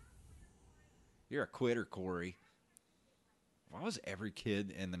 You're a quitter, Corey. Why was every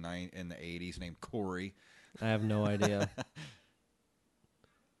kid in the 80s named Corey? I have no idea.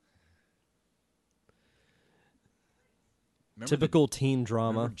 Typical teen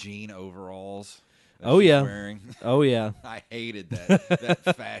drama. Remember jean overalls? Oh yeah. Wearing? Oh yeah. I hated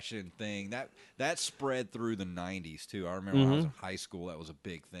that fashion thing. That spread through the 90s too. I remember when I was in high school, that was a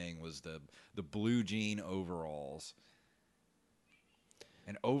big thing, was the blue jean overalls.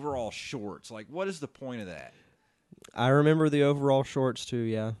 And overall shorts. Like, what is the point of that? I remember the overall shorts too,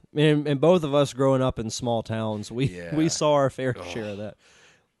 yeah. And both of us growing up in small towns, we saw our fair share of that.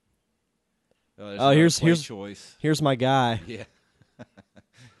 Here's choice. Here's my guy. Yeah.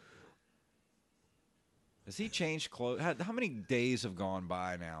 Has he changed clothes? How many days have gone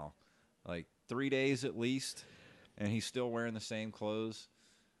by now? Like 3 days at least, and he's still wearing the same clothes?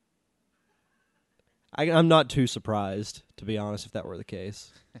 I'm not too surprised, to be honest, if that were the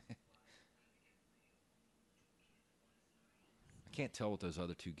case. I can't tell what those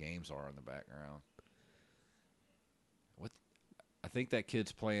other two games are in the background. What? I think that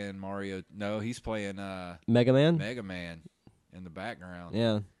kid's playing Mario. No, he's playing Mega Man? Mega Man in the background.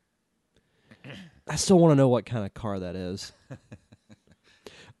 Yeah. I still want to know what kind of car that is.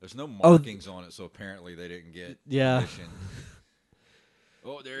 There's no markings on it, so apparently they didn't get permission.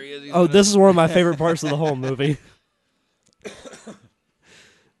 Oh, there he is. This is one of my favorite parts of the whole movie.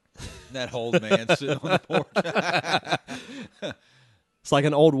 That old man sitting on the porch. It's like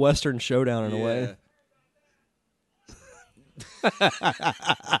an old Western showdown in a way.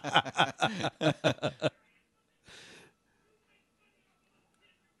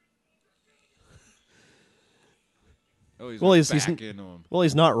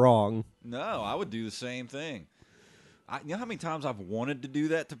 He's not wrong. No, I would do the same thing. You know how many times I've wanted to do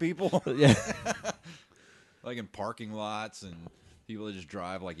that to people? Yeah. Like in parking lots and people that just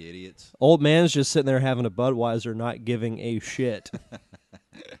drive like idiots. Old man's just sitting there having a Budweiser, not giving a shit.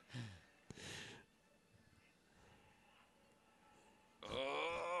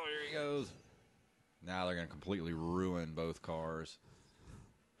 Oh, here he goes. Now they're going to completely ruin both cars.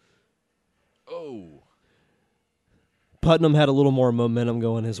 Oh. Putnam had a little more momentum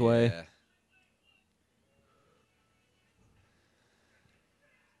going his way.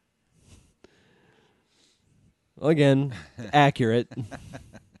 Again, accurate.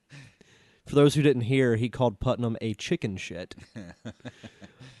 For those who didn't hear, he called Putnam a chicken shit.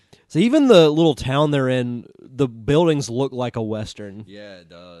 So even the little town they're in, the buildings look like a Western. Yeah, it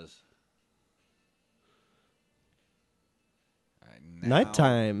does.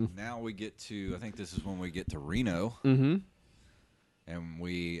 Nighttime. Now we get to, I think this is when we get to Reno. Mm-hmm. And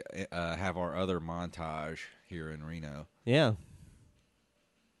we have our other montage here in Reno. Yeah.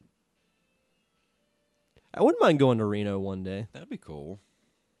 I wouldn't mind going to Reno one day. That'd be cool.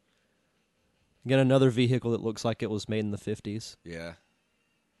 Get another vehicle that looks like it was made in the 50s. Yeah.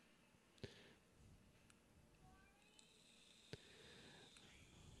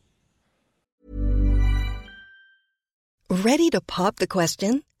 Ready to pop the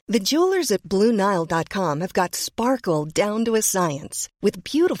question? The jewelers at BlueNile.com have got sparkle down to a science with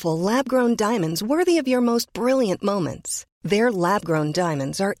beautiful lab-grown diamonds worthy of your most brilliant moments. Their lab-grown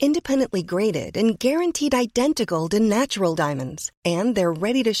diamonds are independently graded and guaranteed identical to natural diamonds, and they're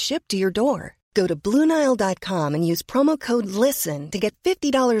ready to ship to your door. Go to BlueNile.com and use promo code LISTEN to get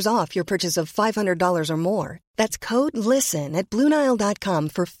 $50 off your purchase of $500 or more. That's code LISTEN at BlueNile.com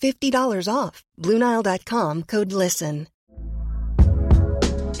for $50 off. BlueNile.com, code LISTEN.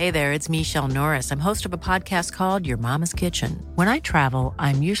 Hey there, it's Michelle Norris. I'm host of a podcast called Your Mama's Kitchen. When I travel,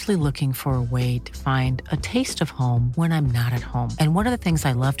 I'm usually looking for a way to find a taste of home when I'm not at home. And one of the things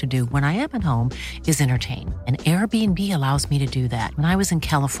I love to do when I am at home is entertain. And Airbnb allows me to do that. When I was in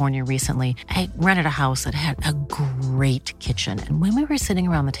California recently, I rented a house that had a great kitchen. And when we were sitting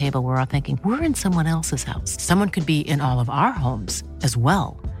around the table, we were all thinking, we're in someone else's house. Someone could be in all of our homes as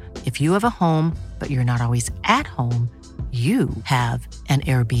well. If you have a home, but you're not always at home, you have an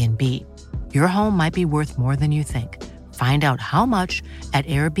Airbnb. Your home might be worth more than you think. Find out how much at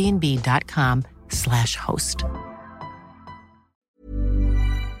airbnb.com/host.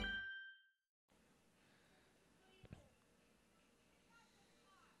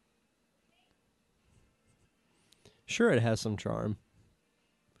 Sure, it has some charm.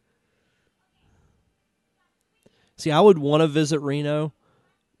 See, I would want to visit Reno,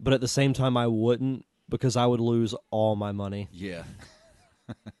 but at the same time I wouldn't because I would lose all my money. Yeah.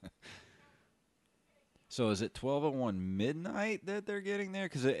 So is it 12:01 midnight that they're getting there?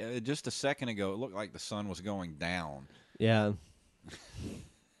 Because just a second ago, it looked like the sun was going down. Yeah.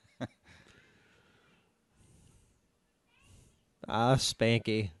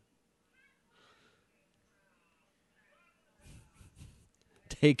 Spanky.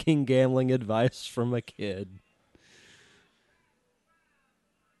 Taking gambling advice from a kid.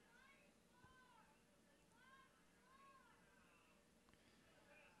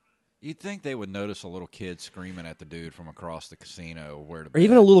 You'd think they would notice a little kid screaming at the dude from across the casino where to Or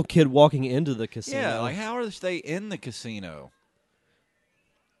even a little kid walking into the casino. Yeah, like how are they in the casino?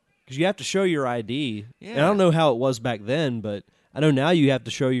 Because you have to show your ID. Yeah. And I don't know how it was back then, but I know now you have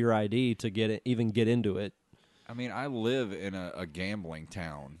to show your ID to even get into it. I mean, I live in a gambling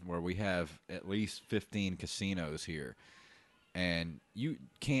town where we have at least 15 casinos here. And you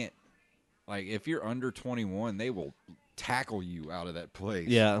can't, like, if you're under 21, they will tackle you out of that place.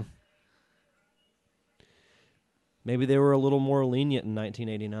 Yeah. Maybe they were a little more lenient in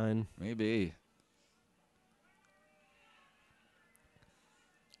 1989. Maybe.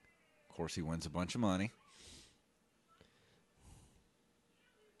 Of course, he wins a bunch of money.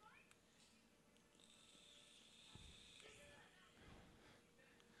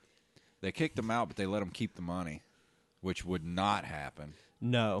 They kicked him out, but they let him keep the money, which would not happen.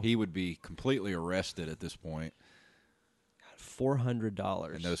 No. He would be completely arrested at this point.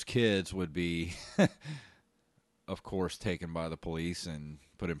 $400. And those kids would be, of course, taken by the police and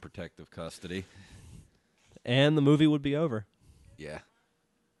put in protective custody. And the movie would be over. Yeah.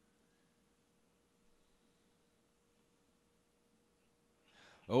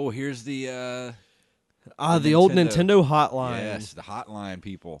 Oh, here's the old Nintendo hotline. Yes, the hotline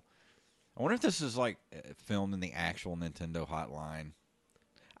people. I wonder if this is like filmed in the actual Nintendo hotline.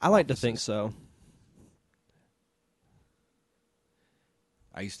 I like to think so.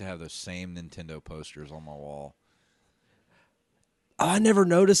 I used to have those same Nintendo posters on my wall. Oh, I never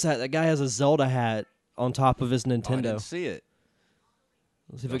noticed that. That guy has a Zelda hat on top of his Nintendo. Oh, I didn't see it.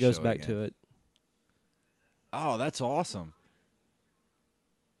 Let's see if it goes back to it. Oh, that's awesome.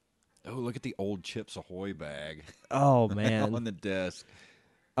 Oh, look at the old Chips Ahoy bag. Oh, man. On the desk.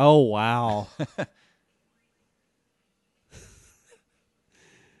 Oh, wow.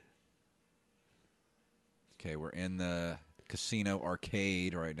 Okay, we're in the casino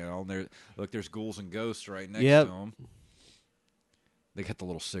arcade right now. And there's Ghouls and Ghosts right next to them. They got the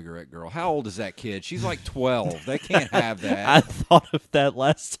little cigarette girl. How old is that kid? She's like 12. They can't have that. I thought of that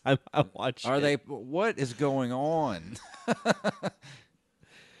last time I watched it. What is going on? What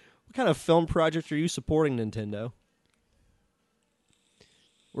kind of film project are you supporting, Nintendo?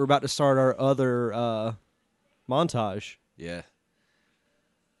 We're about to start our other montage. Yeah.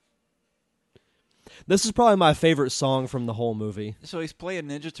 This is probably my favorite song from the whole movie. So he's playing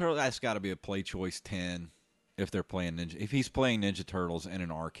Ninja Turtles. That's got to be a Play Choice 10 if they're playing if he's playing Ninja Turtles in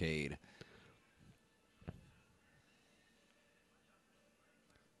an arcade.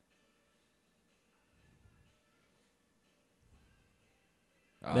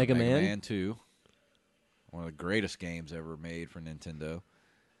 Mega Man? Man 2. One of the greatest games ever made for Nintendo.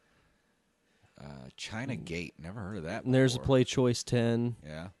 China Gate. Never heard of that before. And there's a Play Choice 10.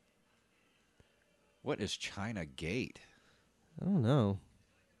 Yeah. What is China Gate? I don't know.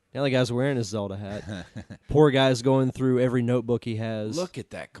 The only guy's wearing his Zelda hat. Poor guy's going through every notebook he has. Look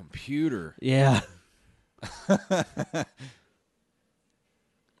at that computer. Yeah.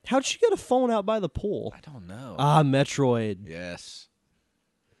 How'd she get a phone out by the pool? I don't know. Metroid. Yes.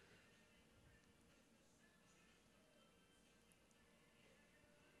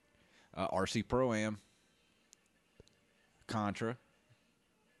 RC Pro-Am. Contra.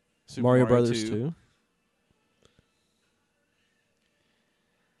 Super Mario Brothers 2.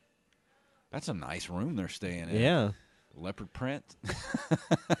 That's a nice room they're staying in. Yeah. Leopard print.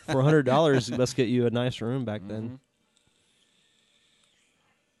 For $100, let's get you a nice room back then.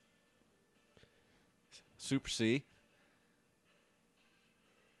 Super C.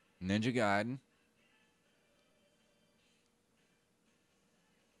 Ninja Gaiden.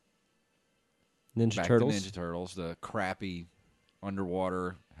 Ninja Turtles. To Ninja Turtles, the crappy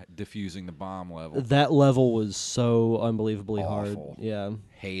underwater diffusing the bomb level. That level was so unbelievably Awful. hard. Yeah.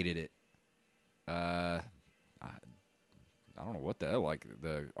 Hated it. I don't know what the hell, like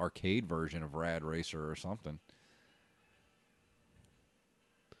the arcade version of Rad Racer or something.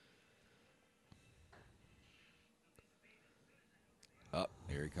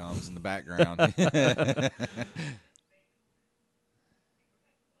 Here he comes in the background.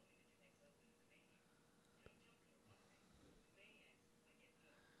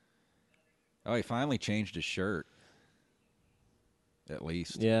 Oh, he finally changed his shirt. At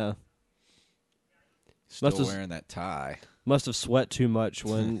least. Yeah. Still wearing that tie. Must have sweat too much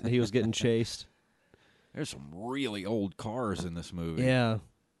when he was getting chased. There's some really old cars in this movie. Yeah.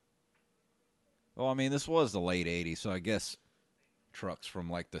 Well, I mean, this was the late 80s, so I guess trucks from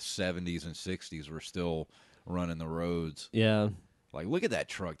like the 70s and 60s were still running the roads. Yeah. Like, look at that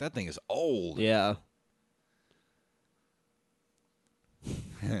truck. That thing is old. Yeah.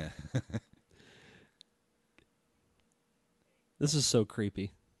 This is so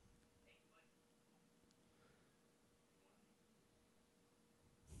creepy.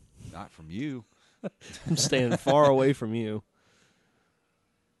 Not from you. I'm staying far away from you.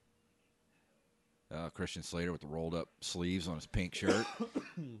 Christian Slater with the rolled up sleeves on his pink shirt.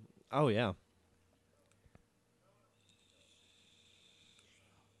 Oh, yeah.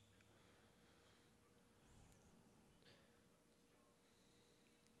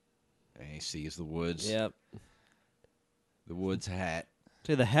 And he sees the woods. Yep. The woods hat.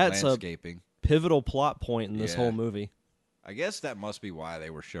 See, the hat's landscaping. A pivotal plot point in this whole movie. I guess that must be why they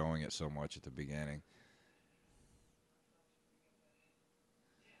were showing it so much at the beginning.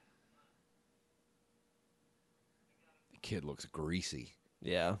 The kid looks greasy.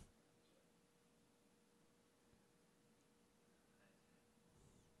 Yeah.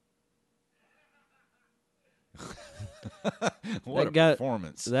 What a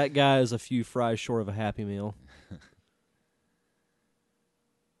performance. That guy is a few fries short of a Happy Meal.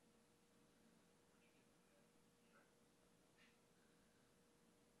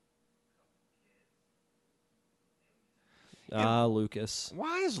 Lucas.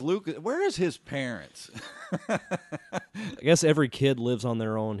 Why is Lucas? Where is his parents? I guess every kid lives on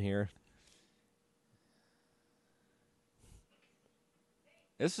their own here.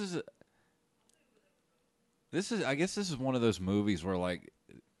 This is. I guess this is one of those movies where like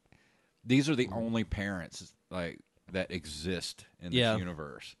these are the only parents like that exist in this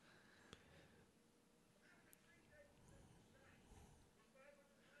universe.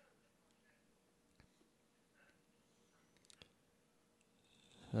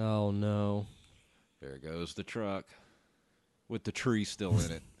 Oh, no. There goes the truck with the tree still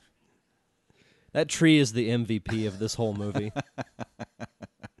in it. That tree is the MVP of this whole movie.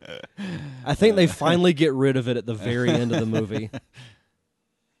 I think they finally get rid of it at the very end of the movie.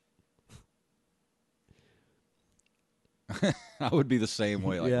 I would be the same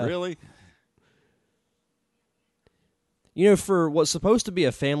way. Like, really? You know, for what's supposed to be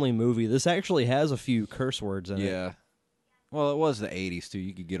a family movie, this actually has a few curse words in it. Yeah. Well, it was the 80s, too.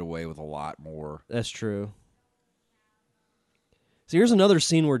 You could get away with a lot more. That's true. So here's another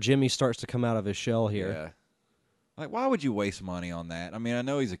scene where Jimmy starts to come out of his shell here. Yeah. Like, why would you waste money on that? I mean, I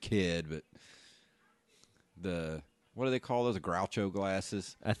know he's a kid, but what do they call those, Groucho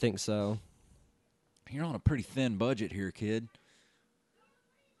glasses? I think so. You're on a pretty thin budget here, kid.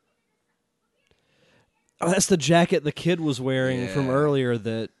 Oh, that's the jacket the kid was wearing from earlier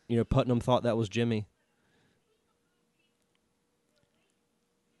that, Putnam thought that was Jimmy.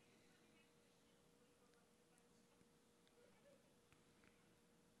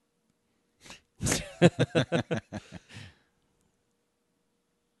 So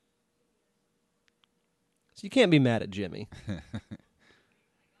you can't be mad at Jimmy.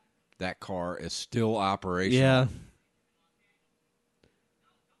 That car is still operational. Yeah.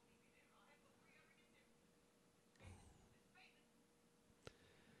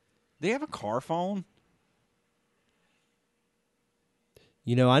 They have a car phone?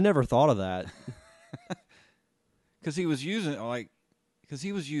 I never thought of that. Because he was using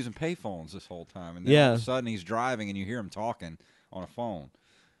payphones this whole time, and then all of a sudden he's driving and you hear him talking on a phone.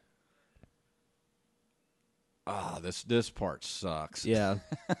 This part sucks. Yeah.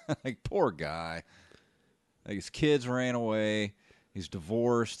 Like, poor guy. Like, his kids ran away. He's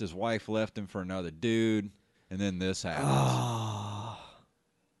divorced. His wife left him for another dude. And then this happens.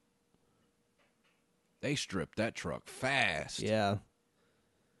 They stripped that truck fast. Yeah.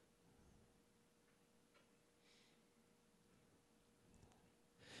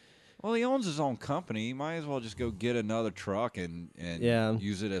 Well, he owns his own company. He might as well just go get another truck and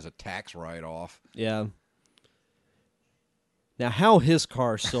use it as a tax write-off. Yeah. Now, how his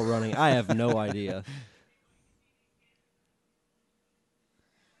car's still running, I have no idea.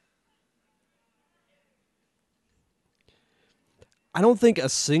 I don't think a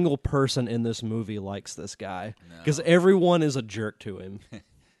single person in this movie likes this guy because everyone is a jerk to him.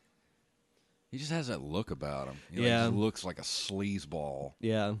 He just has that look about him. He just looks like a sleazeball.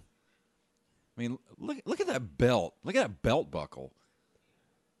 Yeah. I mean, look at that belt. Look at that belt buckle.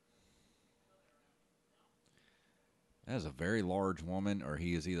 That is a very large woman, or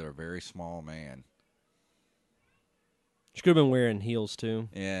he is either a very small man. She could have been wearing heels, too.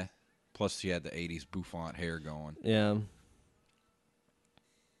 Yeah. Plus, she had the 80s bouffant hair going. Yeah.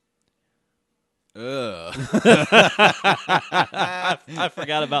 Ugh. I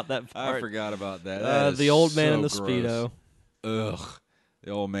forgot about that part. I forgot about that. That the old man so in the gross. Speedo. Ugh.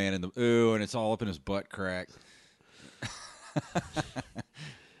 The old man in the... Ooh, and it's all up in his butt crack.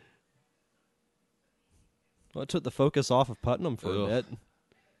 Well, it took the focus off of Putnam for a bit.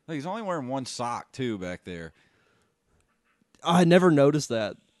 Look, he's only wearing one sock, too, back there. I never noticed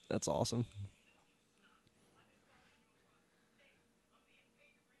that. That's awesome.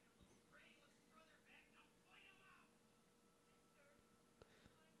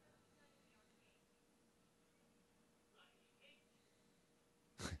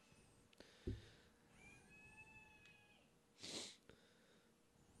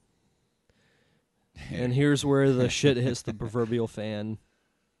 And here's where the shit hits the proverbial fan.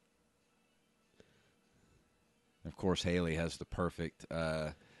 Of course, Haley has the perfect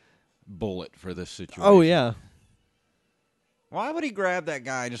bullet for this situation. Oh, yeah. Why would he grab that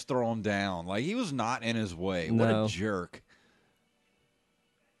guy and just throw him down? Like, he was not in his way. What No. a jerk.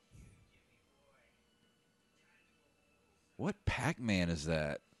 What Pac-Man is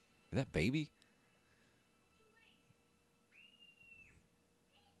that? Is that Baby?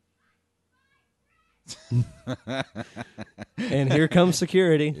 And here comes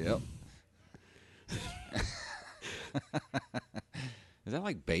security. Yep. Is that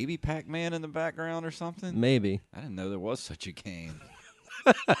like Baby Pac-Man in the background or something? Maybe. I didn't know there was such a game.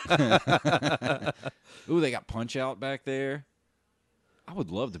 Ooh, they got Punch-Out back there. I would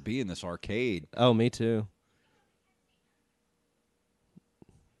love to be in this arcade. Oh, me too.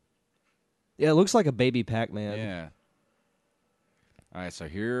 Yeah, it looks like a baby Pac-Man. Yeah. All right, so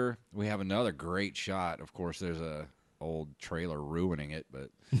here we have another great shot. Of course, there's a old trailer ruining it, but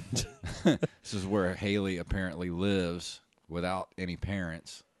this is where Haley apparently lives without any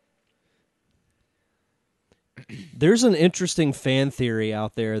parents. There's an interesting fan theory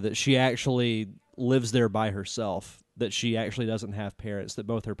out there that she actually lives there by herself, that she actually doesn't have parents, that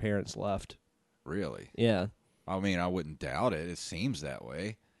both her parents left. Really? Yeah. I mean, I wouldn't doubt it. It seems that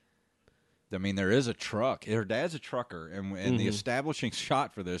way. I mean, there is a truck. Her dad's a trucker, and the establishing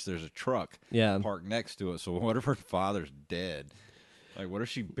shot for this, there's a truck parked next to it. So what if her father's dead? Like, what if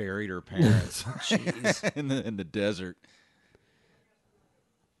she buried her parents in the desert?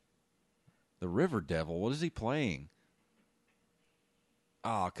 The River Devil, what is he playing?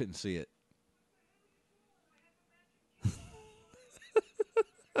 Oh, I couldn't see it.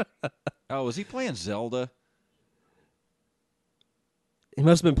 Oh, was he playing Zelda? He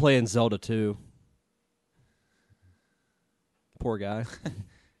must have been playing Zelda too. Poor guy.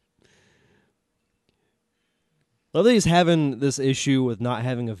 Love that he's having this issue with not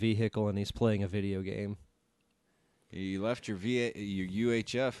having a vehicle and he's playing a video game. You left your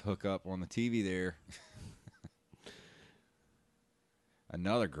UHF hookup on the TV there.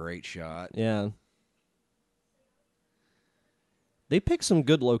 Another great shot. Yeah. They picked some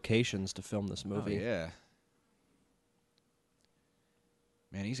good locations to film this movie. Oh, yeah.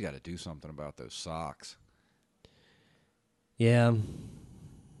 Man, he's got to do something about those socks. Yeah.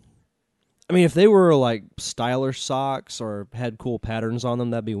 I mean, if they were like stylish socks or had cool patterns on them,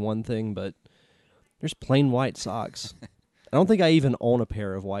 that'd be one thing, but there's plain white socks. I don't think I even own a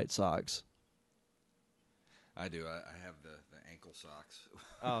pair of white socks. I do. I have the ankle socks.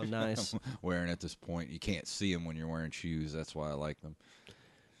 Oh, nice. I'm wearing at this point. You can't see them when you're wearing shoes. That's why I like them.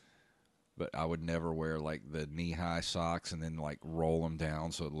 But I would never wear, like, the knee-high socks and then, like, roll them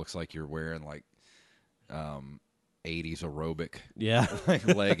down so it looks like you're wearing, like, 80s aerobic like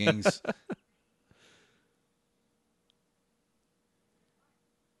leggings.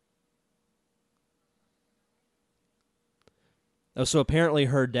 Oh, so apparently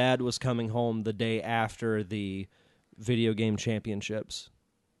her dad was coming home the day after the video game championships.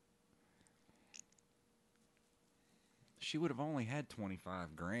 She would have only had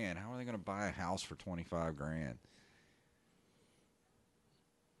 $25,000. How are they going to buy a house for $25,000?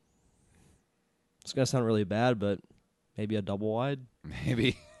 It's going to sound really bad, but maybe a double wide?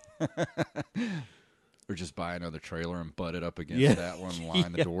 Maybe. Or just buy another trailer and butt it up against that one and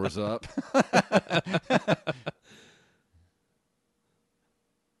line the doors up.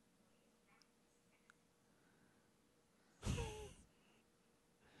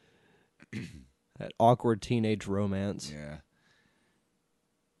 That awkward teenage romance. Yeah.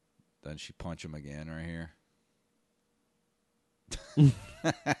 Then she punch him again right here.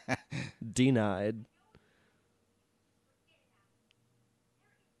 Denied.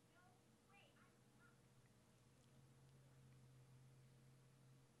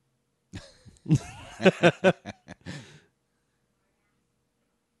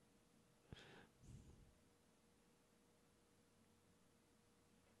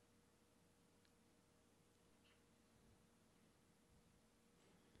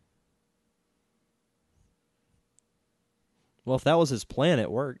 Well, if that was his plan,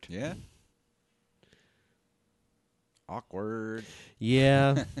 it worked. Yeah. Awkward.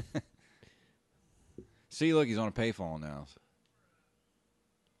 Yeah. See, look, he's on a payphone now.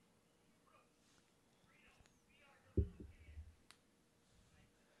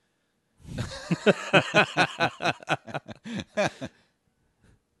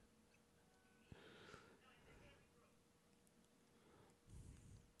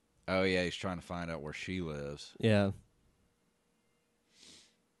 Oh, yeah, he's trying to find out where she lives. Yeah.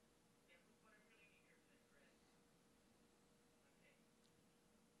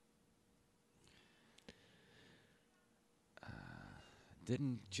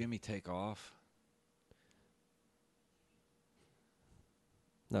 Didn't Jimmy take off?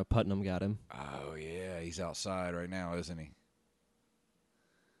 No, Putnam got him. Oh, yeah, he's outside right now, isn't he?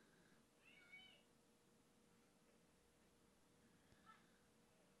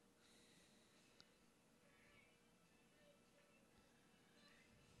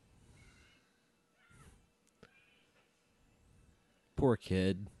 Poor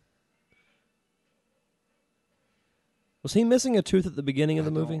kid. Was he missing a tooth at the beginning of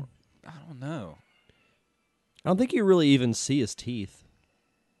the movie? I don't know. I don't think you really even see his teeth.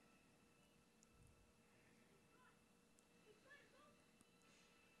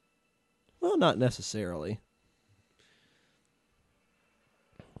 Well, not necessarily.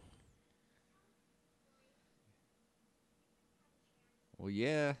 Well,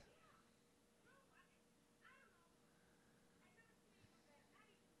 yeah.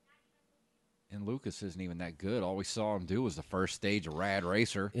 And Lucas isn't even that good. All we saw him do was the first stage of Rad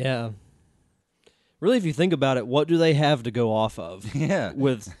Racer. Yeah. Really, if you think about it, what do they have to go off of? Yeah.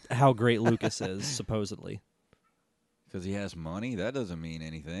 With how great Lucas is, supposedly. Because he has money? That doesn't mean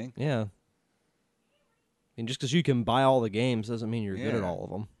anything. Yeah. I mean, just because you can buy all the games doesn't mean you're good at Yeah. all of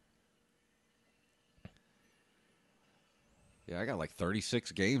them. Yeah, I got like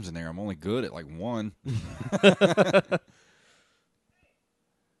 36 games in there. I'm only good at like one.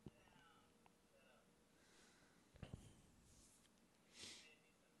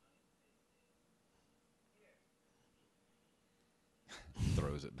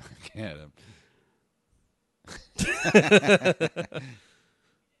 Throws it back at him.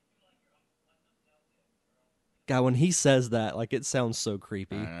 God, when he says that, like, it sounds so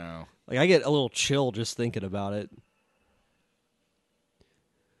creepy. I know. Like, I get a little chill just thinking about it.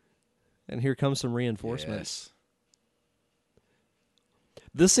 And here comes some reinforcements. Yes.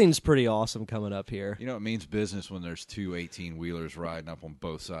 This scene's pretty awesome coming up here. You know, it means business when there's two 18-wheelers riding up on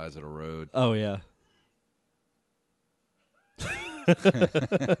both sides of the road. Oh, yeah.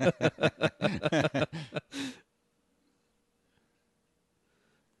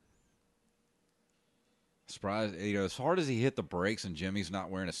 Surprised, you know, as hard as he hit the brakes and Jimmy's not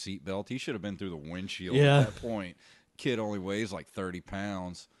wearing a seatbelt, he should have been through the windshield Yeah. at that point. Kid only weighs like 30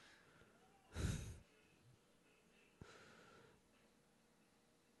 pounds.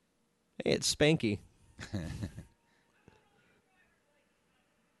 Hey, it's Spanky.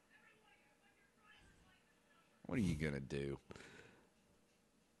 What are you going to do?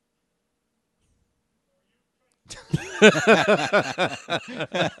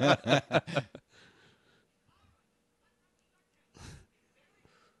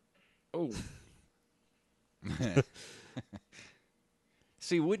 Oh.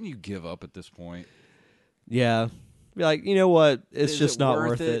 See, wouldn't you give up at this point? Yeah. Be like, you know what? It's Is just it not worth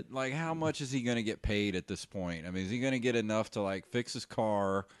worth it. Like, how much is he going to get paid at this point? I mean, is he going to get enough to, like, fix his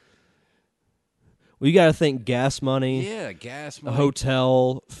car? Well, you got to think gas money, Yeah, gas a money.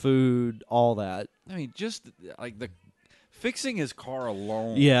 hotel, food, all that. I mean, just, like, the fixing his car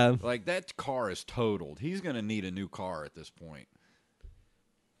alone. Yeah. Like, that car is totaled. He's going to need a new car at this point.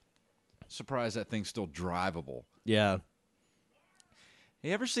 Surprised that thing's still drivable. Yeah.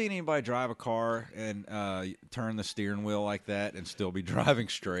 You ever seen anybody drive a car and turn the steering wheel like that and still be driving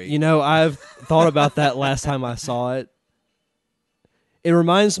straight? You know, I've thought about that last time I saw it. It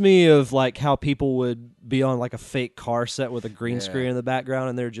reminds me of like how people would be on like a fake car set with a green Yeah. screen in the background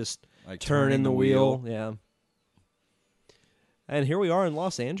and they're just Like turning the wheel. Yeah. And here we are in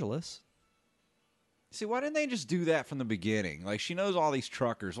Los Angeles. See, why didn't they just do that from the beginning? Like, she knows all these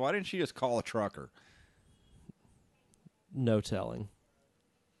truckers. Why didn't she just call a trucker? No telling.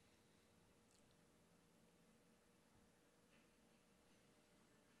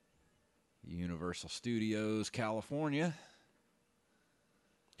 Universal Studios, California.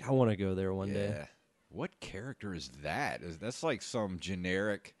 I want to go there one day. Yeah. What character is that? That's like some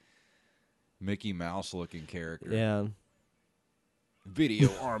generic Mickey Mouse looking character. Yeah. Video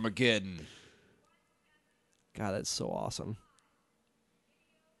Armageddon. God, that's so awesome.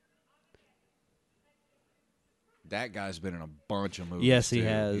 That guy's been in a bunch of movies. Yes, he too.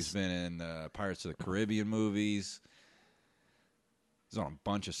 has. He's been in Pirates of the Caribbean movies. He's on a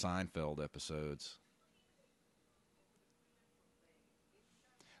bunch of Seinfeld episodes.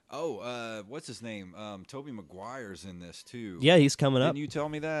 Oh, what's his name? Tobey Maguire's in this too. Yeah, he's coming up. Didn't you tell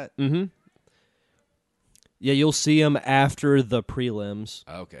me that? Mm-hmm. Yeah, you'll see him after the prelims.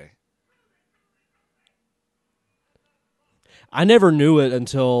 Okay. I never knew it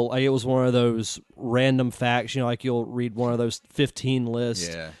until like, it was one of those random facts. Like you'll read one of those 15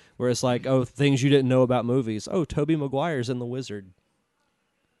 lists where it's like, oh, things you didn't know about movies. Oh, Tobey Maguire's in The Wizard.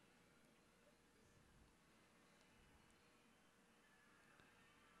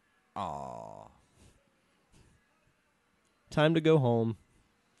 Aw. Time to go home.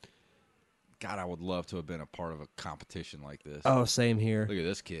 God, I would love to have been a part of a competition like this. Oh, same here. Look at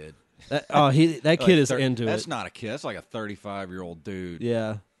this kid. That kid is into it. That's not a kid. That's like a 35-year-old dude.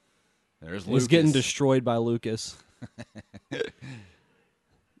 Yeah. There's He's Lucas. getting destroyed by Lucas.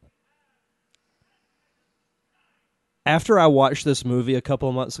 After I watched this movie a couple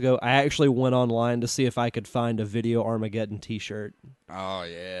of months ago, I actually went online to see if I could find a Video Armageddon t-shirt. Oh,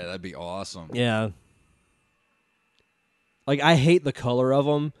 yeah. That'd be awesome. Yeah. Like, I hate the color of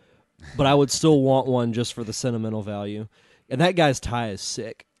them, but I would still want one just for the sentimental value. And that guy's tie is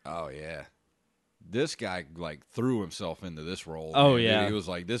sick. Oh, yeah. This guy, like, threw himself into this role. Oh, man. yeah. He was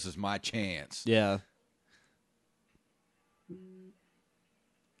like, this is my chance. Yeah.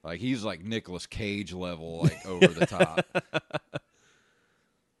 Like, he's like Nicolas Cage level, like, over the top.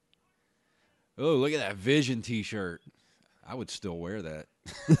 Oh, look at that Vision t-shirt. I would still wear that.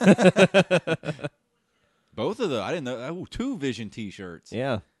 Both of them. I didn't know. Oh, 2 Vision t-shirts.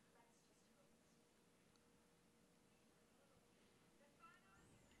 Yeah.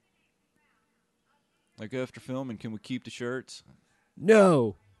 Like, after filming, can we keep the shirts?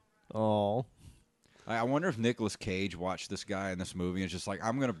 No. Oh. I wonder if Nicolas Cage watched this guy in this movie and is just like,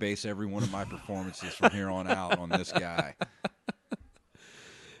 I'm going to base every one of my performances from here on out on this guy.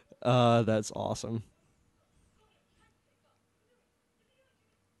 That's awesome.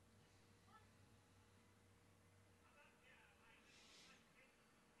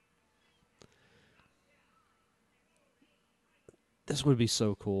 This would be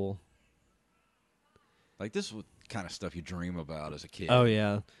so cool. Like, this is what kind of stuff you dream about as a kid. Oh,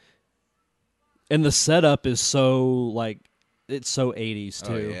 yeah. And the setup is so, like, it's so 80s,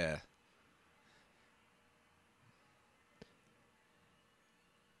 too. Oh, yeah.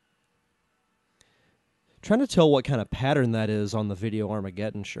 Trying to tell what kind of pattern that is on the Video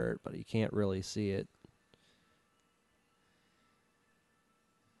Armageddon shirt, but you can't really see it.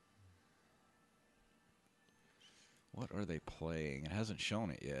 What are they playing? It hasn't shown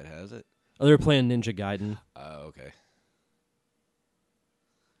it yet, has it? Oh, they're playing Ninja Gaiden. Oh, okay.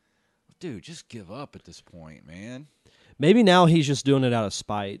 Dude, just give up at this point, man. Maybe now he's just doing it out of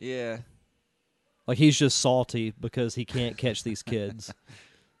spite. Yeah. Like he's just salty because he can't catch these kids.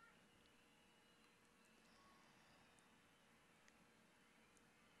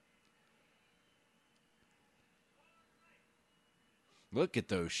 Look at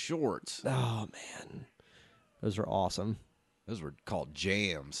those shorts. Oh, man. Those are awesome. Those were called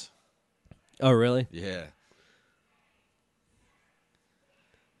jams. Oh, really? Yeah.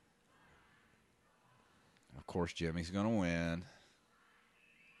 Of course, Jimmy's going to win.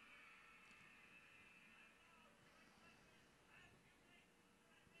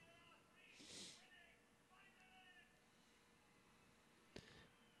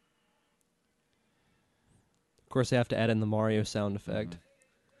 Of course, they have to add in the Mario sound effect.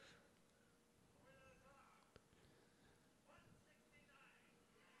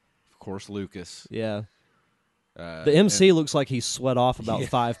 Of course, Lucas. Yeah. The MC looks like he's sweat off about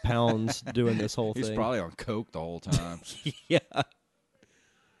 5 pounds doing this whole thing. He's probably on coke the whole time. Yeah.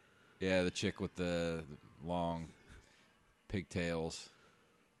 Yeah, the chick with the long pigtails.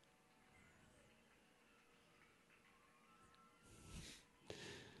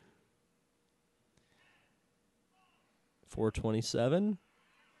 $4.27.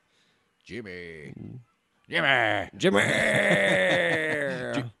 Jimmy. Jimmy. Jimmy.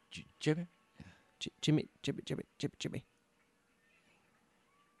 Jimmy.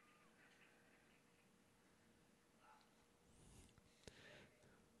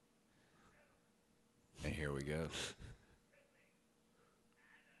 And here we go.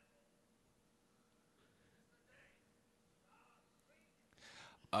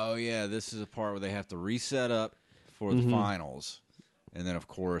 Oh, yeah, this is a part where they have to reset up for the finals. And then, of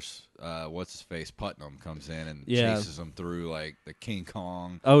course, what's-his-face, Putnam, comes in and chases them through, like, the King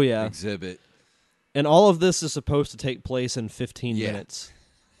Kong exhibit. And all of this is supposed to take place in 15 minutes.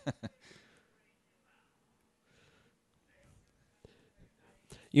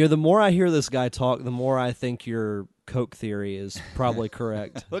 You know, the more I hear this guy talk, the more I think your Coke theory is probably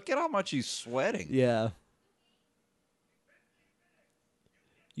correct. Look at how much he's sweating. Yeah.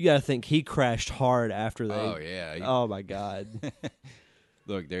 You got to think he crashed hard after they... Oh, yeah. Oh, my God.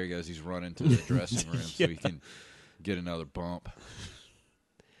 Look, there he goes. He's running to the dressing room so he can get another bump.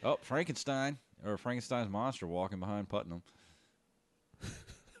 Oh, Frankenstein's monster walking behind Putnam.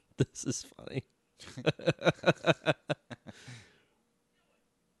 This is funny.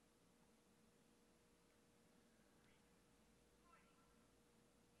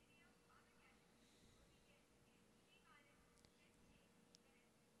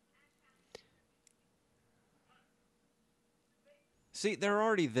 See, they're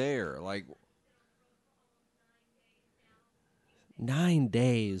already there. Like 9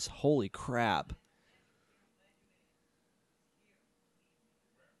 days. Holy crap.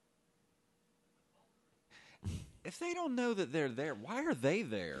 If they don't know that they're there, why are they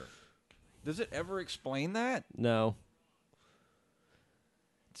there? Does it ever explain that? No.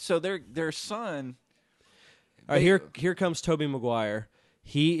 So their son... All right, here comes Tobey Maguire.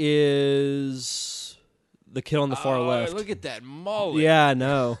 He is the kid on the far left. Look at that mullet. Yeah, I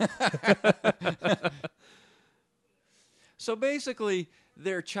know. So basically,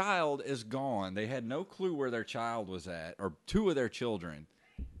 their child is gone. They had no clue where their child was at, or two of their children.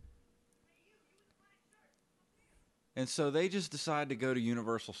 And so they just decide to go to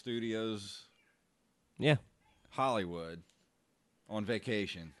Universal Studios, Hollywood, on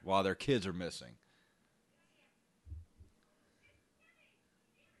vacation while their kids are missing.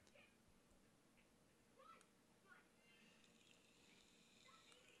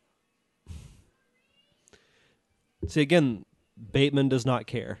 See, again, Bateman does not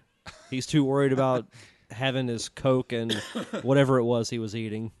care. He's too worried about having his Coke and whatever it was he was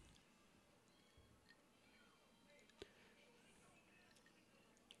eating.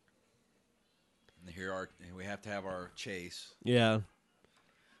 Here we have to have our chase. Yeah.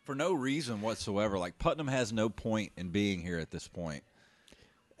 For no reason whatsoever. Like, Putnam has no point in being here at this point.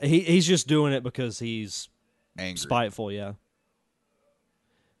 He's just doing it because he's angry, spiteful, yeah.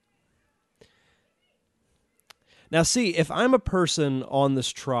 Now, see, if I'm a person on this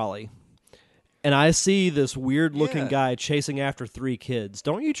trolley and I see this weird-looking guy chasing after 3 kids,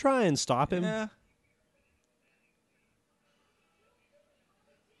 don't you try and stop him? Yeah.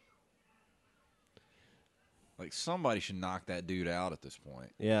 Like, somebody should knock that dude out at this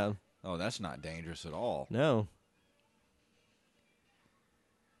point. Yeah. Oh, that's not dangerous at all. No.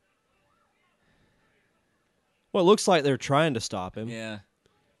 Well, it looks like they're trying to stop him. Yeah.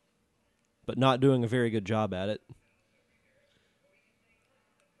 But not doing a very good job at it.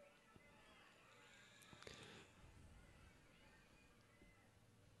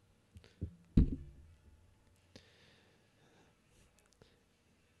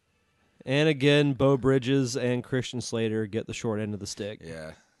 And again, Beau Bridges and Christian Slater get the short end of the stick.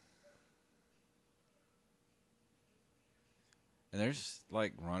 Yeah. And they're just,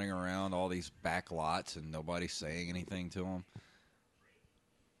 like, running around all these back lots and nobody's saying anything to them.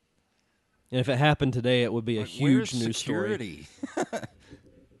 And if it happened today, it would be a huge news security? Story.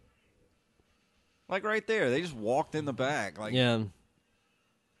 Like, right there. They just walked in the back. Like, yeah.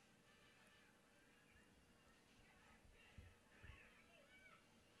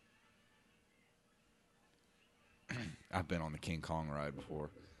 I've been on the King Kong ride before.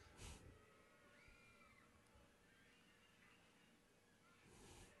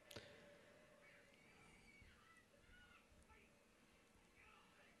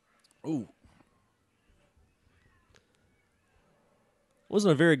 Ooh.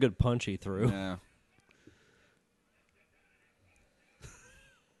 Wasn't a very good punch he threw. Yeah.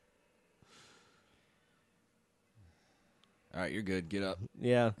 All right, you're good. Get up.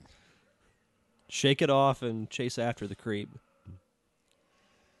 Yeah. Shake it off and chase after the creep.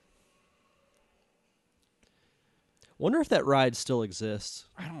 Wonder if that ride still exists.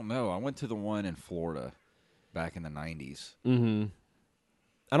 I don't know. I went to the one in Florida back in the 90s. Mm-hmm.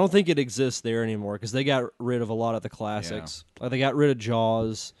 I don't think it exists there anymore because they got rid of a lot of the classics. Yeah. Like they got rid of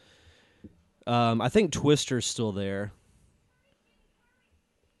Jaws. I think Twister's still there.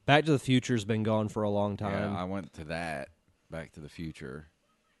 Back to the Future's been gone for a long time. Yeah, I went to that, Back to the Future.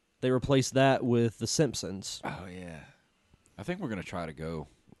 They replaced that with The Simpsons. Oh, yeah. I think we're going to try to go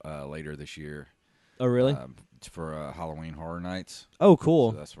later this year. Oh, really? For Halloween Horror Nights. Oh,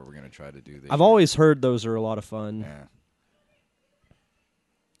 cool. So that's what we're going to try to do this I've year. always heard those are a lot of fun. Yeah.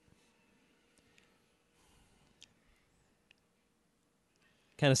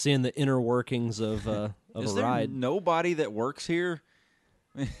 Kind of seeing the inner workings of a ride. Nobody that works here?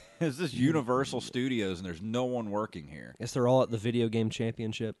 It's this Universal Studios, and there's no one working here. Guess they're all at the Video Game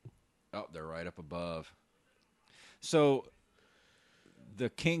Championship. Oh, they're right up above. So the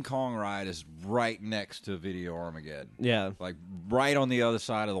King Kong ride is right next to Video Armageddon. Yeah. Like right on the other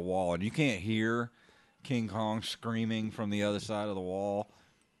side of the wall. And you can't hear King Kong screaming from the other side of the wall.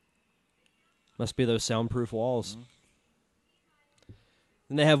 Must be those soundproof walls. Mm-hmm.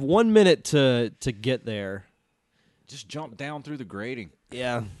 And they have 1 minute to get there. Just jump down through the grating.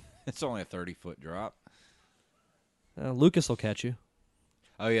 Yeah. It's only a 30-foot drop. Lucas will catch you.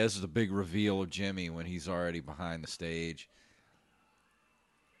 Oh, yeah, this is the big reveal of Jimmy when he's already behind the stage.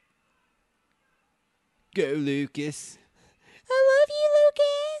 Go, Lucas. I love you,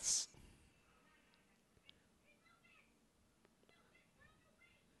 Lucas.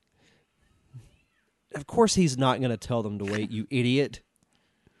 Of course he's not going to tell them to wait, you idiot.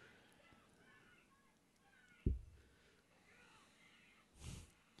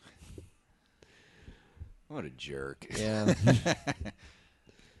 What a jerk. Yeah.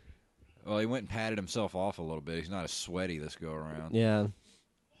 Well, he went and patted himself off a little bit. He's not as sweaty this go around. Yeah.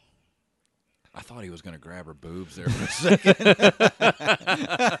 I thought he was going to grab her boobs there for a second.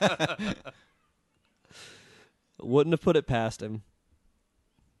 Wouldn't have put it past him.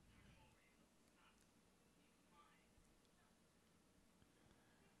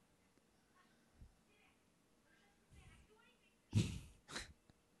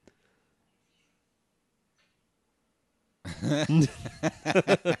 And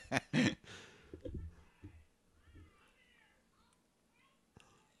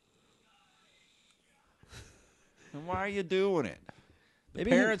why are you doing it? Maybe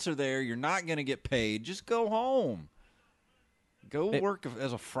Parents are there. You're not going to get paid. Just go home. Go work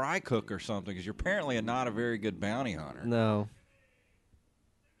as a fry cook or something, because you're apparently not a very good bounty hunter. No.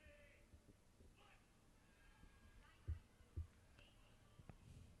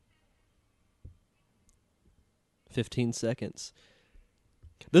 "15 seconds.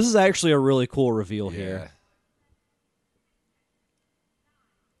 This is actually a really cool reveal here.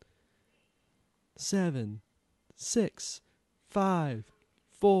 7, 6, 5,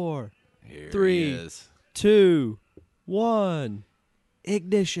 4, Here 3, he is. 2, 1.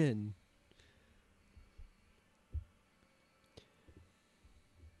 Ignition.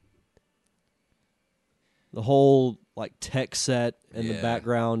 The whole tech set in the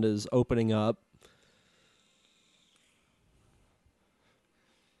background is opening up.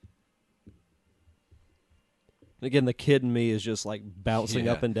 And again, the kid in me is just bouncing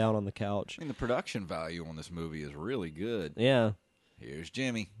up and down on the couch. I mean, the production value on this movie is really good. Yeah. Here's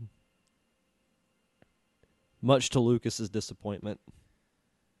Jimmy. Much to Lucas's disappointment.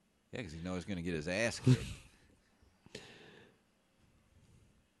 Yeah, because he knows he's going to get his ass kicked.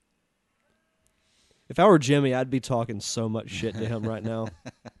 If I were Jimmy, I'd be talking so much shit to him right now.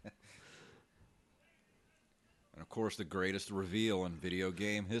 And, of course, the greatest reveal in video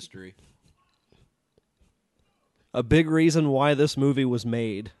game history. A big reason why this movie was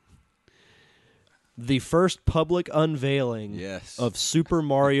made. The first public unveiling of Super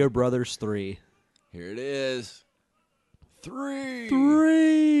Mario Brothers 3. Here it is. 3.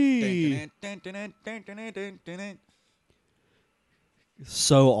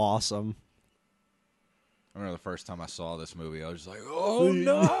 So awesome. I remember the first time I saw this movie, I was just like, oh,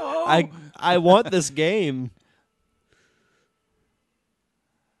 no. I want this game.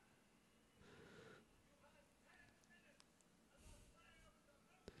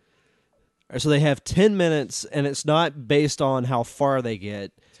 So they have 10 minutes, and it's not based on how far they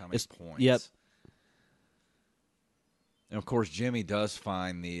get. It's how many points. Yep. And, of course, Jimmy does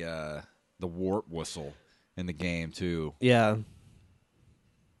find the warp whistle in the game, too. Yeah.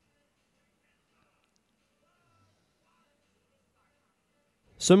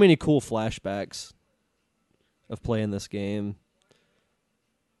 So many cool flashbacks of playing this game.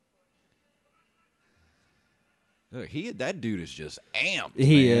 Look, that dude is just amped.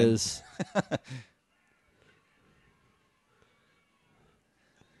 He man. is.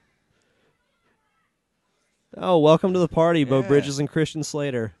 Oh, welcome to the party, Bo Bridges and Christian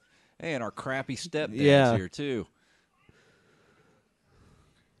Slater. Hey, and our crappy stepdad's here, too.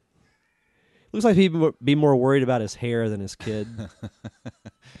 Looks like he'd be more worried about his hair than his kid.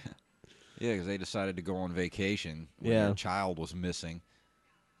 Yeah, because they decided to go on vacation when their child was missing.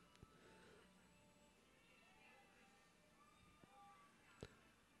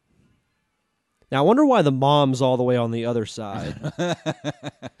 Now, I wonder why the mom's all the way on the other side.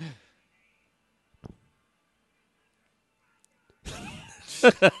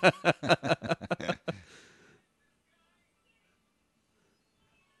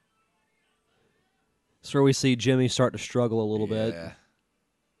 That's where we see Jimmy start to struggle a little bit.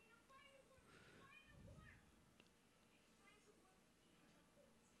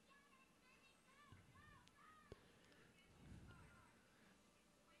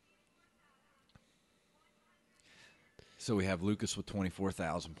 So we have Lucas with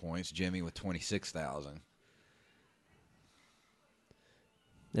 24,000 points, Jimmy with 26,000.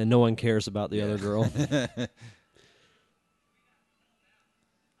 And no one cares about the other girl.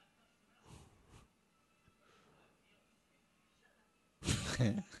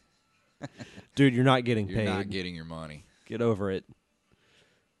 Dude, you're not getting paid. You're not getting your money. Get over it.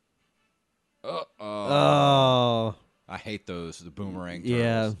 Oh. I hate those, the boomerang turtles.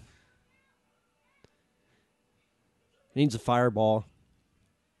 Yeah. Needs a fireball.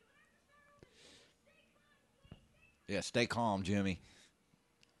 Yeah, stay calm, Jimmy.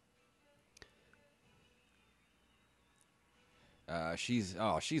 She's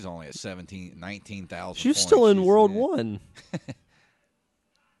only at 19,000. She's still in World 1.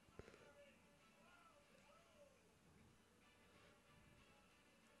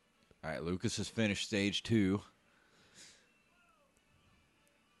 All right, Lucas has finished stage 2.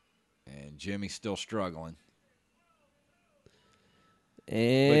 And Jimmy's still struggling.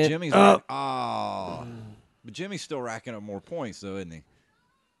 And but Jimmy's but Jimmy's still racking up more points, though, isn't he?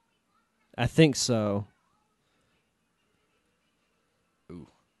 I think so. Ooh.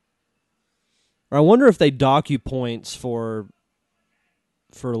 Or I wonder if they dock you points for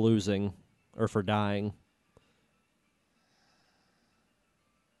losing or for dying.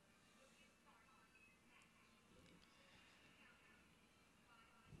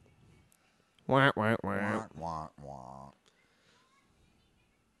 Wah, wah, wah. Wah, wah, wah.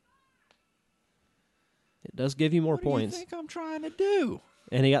 It does give you more What points. What do you think I'm trying to do?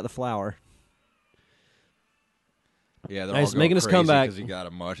 And he got the flower. Yeah, they're Nice, all going making his crazy comeback. because he got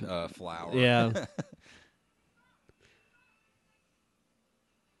a flower. Yeah.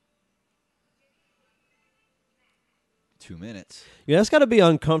 2 minutes. Yeah, that's got to be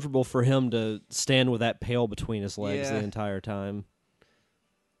uncomfortable for him to stand with that pail between his legs Yeah. the entire time.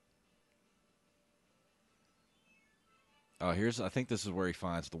 Oh, I think this is where he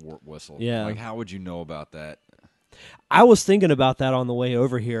finds the warp whistle. Yeah. Like, how would you know about that? I was thinking about that on the way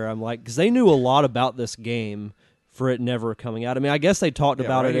over here. I'm like, because they knew a lot about this game for it never coming out. I mean, I guess they talked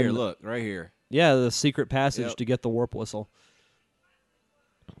about right it. Here, look, right here. Yeah, the secret passage Yep. to get the warp whistle.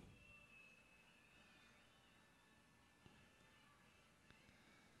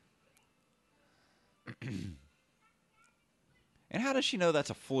 And how does she know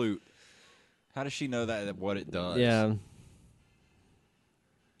that's a flute? How does she know that what it does? Yeah.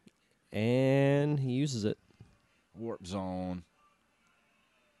 And he uses it. Warp zone.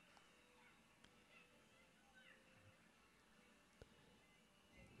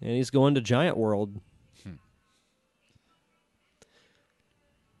 And he's going to Giant World.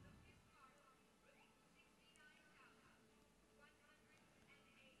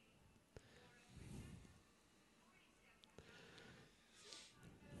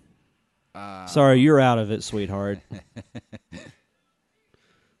 Sorry, you're out of it, sweetheart.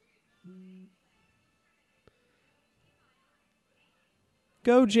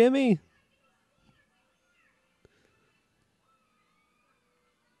 Go, Jimmy.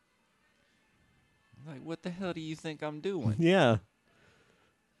 Like, what the hell do you think I'm doing? Yeah.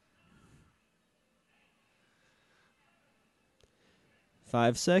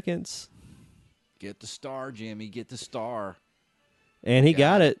 Five seconds. Get the star, Jimmy. Get the star. And he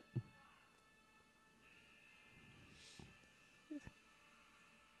got it.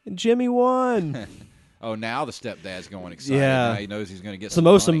 And Jimmy won. Oh, now the stepdad's going excited. Yeah. Now he knows he's going to get It's the some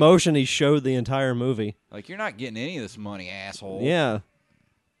most money. emotion he showed the entire movie. Like, you're not getting any of this money, asshole. Yeah.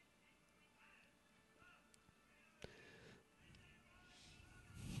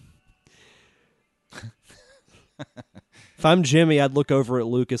 If I'm Jimmy, I'd look over at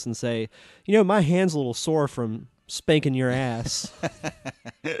Lucas and say, you know, my hand's a little sore from spanking your ass.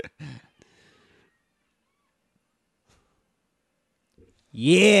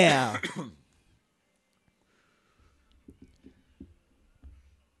 Yeah.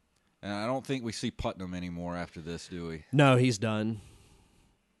 And I don't think we see Putnam anymore after this, do we? No, he's done.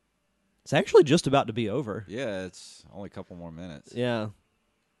 It's actually just about to be over. Yeah, it's only a couple more minutes. Yeah.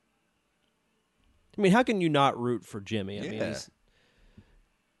 I mean, how can you not root for Jimmy?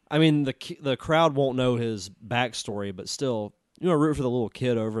 I mean, the crowd won't know his backstory, but still, you know, root for the little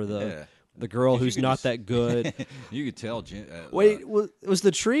kid over the the girl 'Cause you who's could not just- that good. You could tell. Wait, was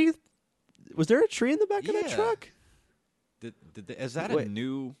the tree? Was there a tree in the back of that Yeah. truck? Is that Wait. a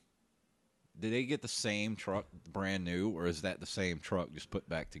new? Did they get the same truck, brand new, or is that the same truck just put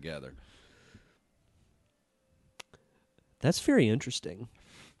back together? That's very interesting.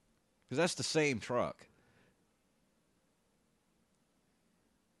 Because that's the same truck.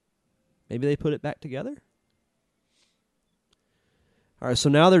 Maybe they put it back together? All right, so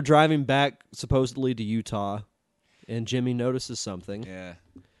now they're driving back supposedly to Utah, and Jimmy notices something. Yeah.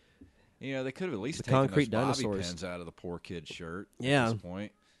 You know, they could have at least The taken concrete those bobby dinosaurs. pins out of the poor kid's shirt Yeah. at this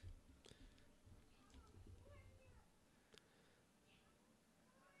point.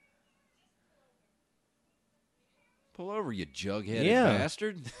 Pull over, you jug-headed Yeah.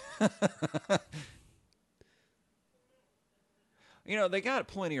 bastard. You know, they got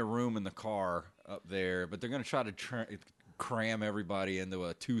plenty of room in the car up there, but they're going to try to cram everybody into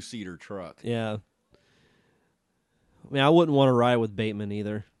a two-seater truck. Yeah. I mean, I wouldn't want to ride with Bateman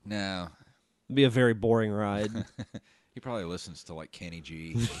either. No. It'd be a very boring ride. He probably listens to, like, Kenny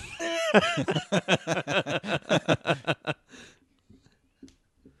G.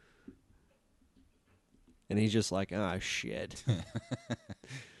 And he's just like, ah, shit.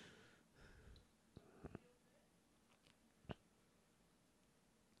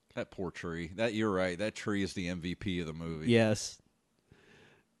 That poor tree. You're right. That tree is the MVP of the movie. Yes.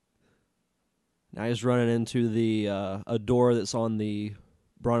 Now he's running into the a door that's on the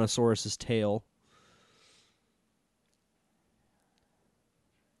Brontosaurus's tail.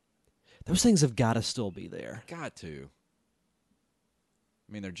 Those things have got to still be there. Got to.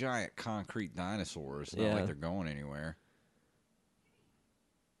 I mean, they're giant concrete dinosaurs. It's not Yeah. like they're going anywhere.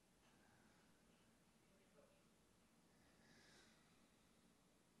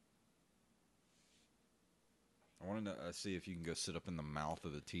 I wanted to see if you can go sit up in the mouth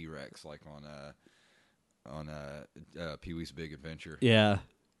of the T-Rex, like on Pee-wee's Big Adventure. Yeah.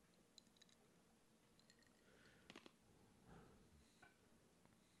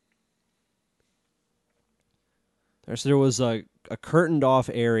 So there was a curtained off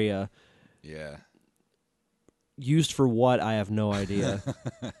area. Yeah. Used for what, I have no idea.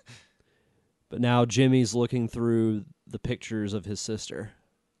 But now Jimmy's looking through the pictures of his sister.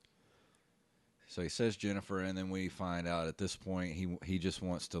 So he says Jennifer, and then we find out at this point he just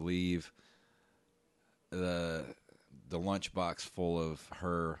wants to leave the lunchbox full of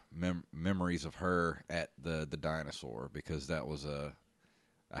her memories of her at the dinosaur, because that was a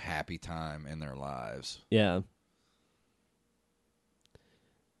happy time in their lives. Yeah.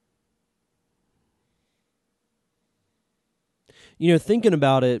 You know, thinking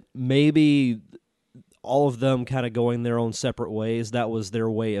about it, maybe all of them kind of going their own separate ways, that was their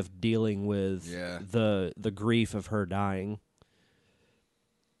way of dealing with the grief of her dying.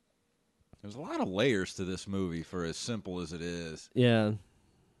 There's a lot of layers to this movie for as simple as it is. Yeah.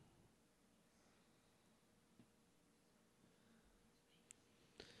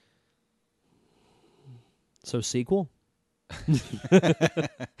 So sequel?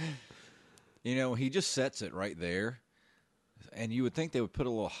 You know, he just sets it right there. And you would think they would put a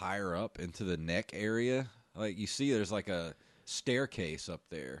little higher up into the neck area. Like, you see there's like a staircase up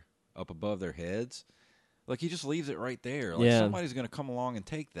there, up above their heads. Like, he just leaves it right there. Like, somebody's going to come along and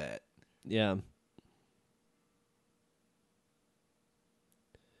take that. Yeah.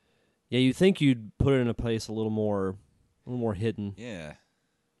 Yeah, you think you'd put it in a place a little more hidden. Yeah.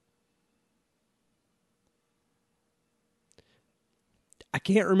 I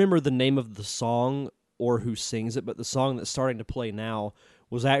can't remember the name of the song or who sings it, but the song that's starting to play now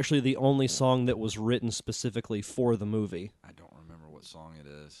was actually the only song that was written specifically for the movie. I don't remember what song it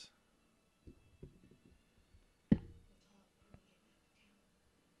is.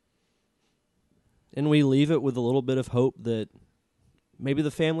 And we leave it with a little bit of hope that maybe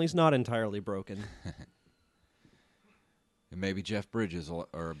the family's not entirely broken. And maybe Jeff Bridges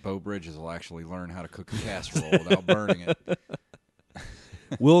or Beau Bridges will actually learn how to cook a casserole without burning it.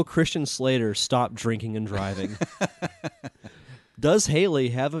 Will Christian Slater stop drinking and driving? Does Haley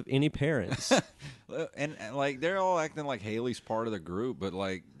have any parents? And like, they're all acting like Haley's part of the group, but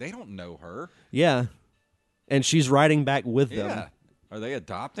like, they don't know her. Yeah. And she's riding back with them. Yeah. Are they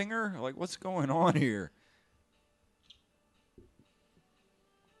adopting her? Like, what's going on here?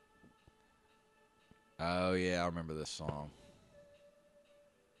 Oh, yeah, I remember this song.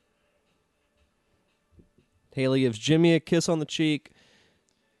 Haley gives Jimmy a kiss on the cheek.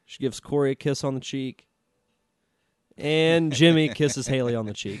 She gives Corey a kiss on the cheek. And Jimmy kisses Haley on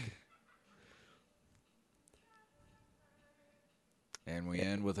the cheek. And we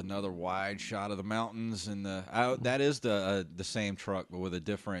end with another wide shot of the mountains, and that is the same truck, but with a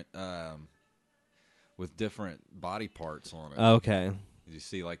different with different body parts on it. Okay. You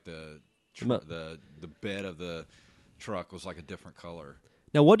see, like the bed of the truck was like a different color.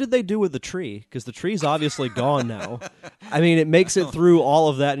 Now, what did they do with the tree? Because the tree's obviously gone now. I mean, it makes it through all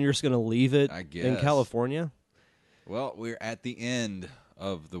of that, and you're just going to leave it in California? Well, we're at the end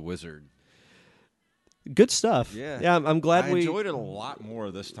of The Wizard. Good stuff. Yeah, I'm glad I enjoyed it a lot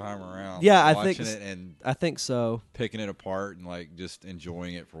more this time around. Yeah, I think so. Picking it apart and like just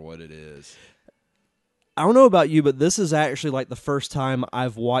enjoying it for what it is. I don't know about you, but this is actually like the first time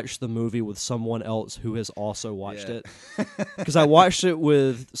I've watched the movie with someone else who has also watched it. Because I watched it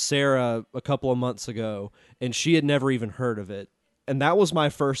with Sarah a couple of months ago, and she had never even heard of it. And that was my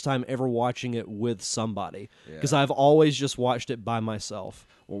first time ever watching it with somebody. Because I've always just watched it by myself.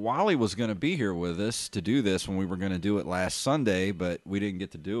 Well, Wally was going to be here with us to do this when we were going to do it last Sunday, but we didn't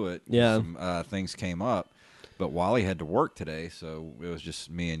get to do it. Yeah. Some things came up. But Wally had to work today, so it was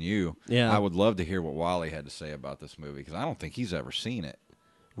just me and you. Yeah. I would love to hear what Wally had to say about this movie, because I don't think he's ever seen it.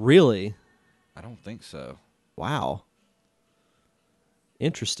 Really? I don't think so. Wow.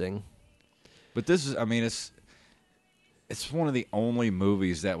 Interesting. But this is, I mean, it's one of the only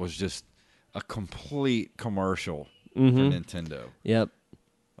movies that was just a complete commercial for Nintendo. Yep.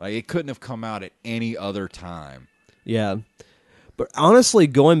 Like, it couldn't have come out at any other time. Yeah. But honestly,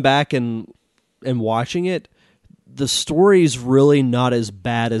 going back and watching it, the story's really not as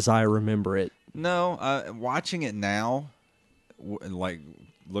bad as I remember it. No, watching it now, like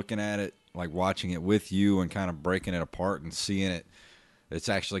looking at it, like watching it with you and kind of breaking it apart and seeing it, it's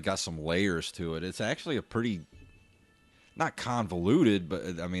actually got some layers to it. It's actually a pretty, not convoluted,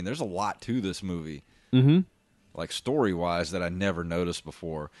 but I mean, there's a lot to this movie. Mm-hmm. Like story-wise that I never noticed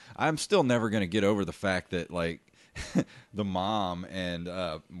before. I'm still never going to get over the fact that, like, the mom and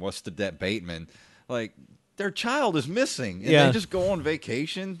that Bateman, like, their child is missing, and they just go on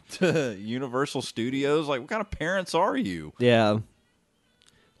vacation to Universal Studios. Like, what kind of parents are you? Yeah,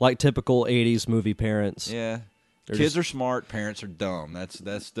 like typical 80s movie parents. Yeah, kids are smart, parents are dumb. That's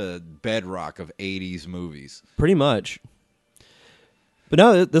the bedrock of 80s movies. Pretty much. But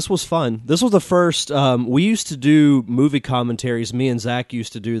no, this was fun. This was the first. We used to do movie commentaries. Me and Zach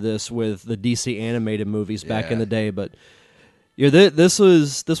used to do this with the DC animated movies back in the day. But yeah, this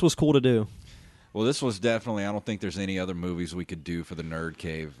was cool to do. Well, this was definitely. I don't think there's any other movies we could do for the Nerd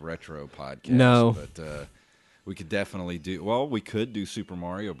Cave Retro podcast. No, but we could definitely do. Well, we could do Super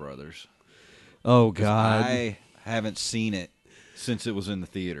Mario Brothers. Oh God, I haven't seen it since it was in the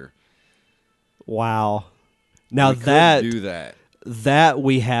theater. Wow. Now we could do that. That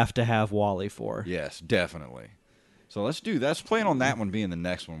we have to have Wally for. Yes, definitely. So let's do that. Let's plan on that one being the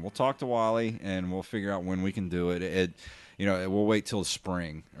next one. We'll talk to Wally, and we'll figure out when we can do it. We'll wait till the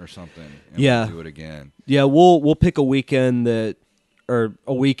spring or something, and we'll do it again. Yeah, we'll pick a weekend that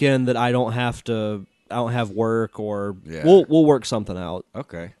I don't have work, or we'll work something out.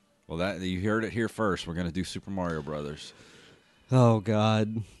 Okay. Well, that you heard it here first. We're going to do Super Mario Brothers. Oh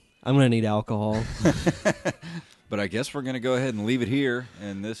God, I'm going to need alcohol. But I guess we're going to go ahead and leave it here.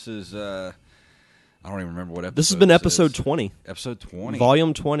 And this is, I don't even remember what episode this has been episode 20. Episode 20.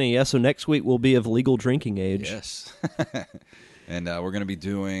 Volume 20, yeah. So next week will be of legal drinking age. Yes. And we're going to be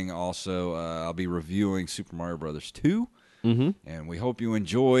doing also, I'll be reviewing Super Mario Brothers 2. Mm-hmm. And we hope you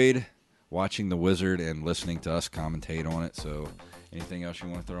enjoyed watching The Wizard and listening to us commentate on it. So anything else you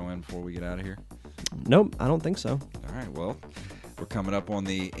want to throw in before we get out of here? Nope, I don't think so. All right, well, we're coming up on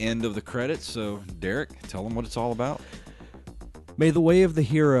the end of the credits, so Derek, tell them what it's all about. May the way of the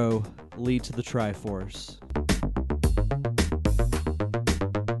hero lead to the Triforce.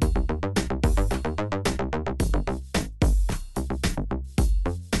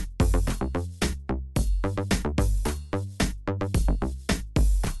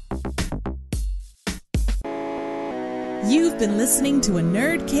 You've been listening to a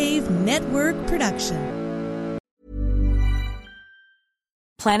Nerd Cave Network production.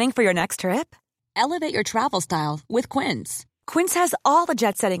 Planning for your next trip? Elevate your travel style with Quince. Quince has all the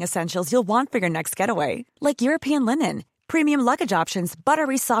jet-setting essentials you'll want for your next getaway, like European linen, premium luggage options,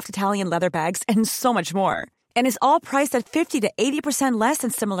 buttery soft Italian leather bags, and so much more. And is all priced at 50 to 80% less than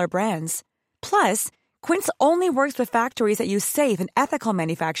similar brands. Plus, Quince only works with factories that use safe and ethical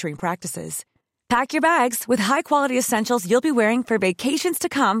manufacturing practices. Pack your bags with high-quality essentials you'll be wearing for vacations to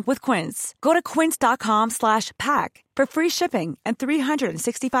come with Quince. Go to quince.com/pack for free shipping and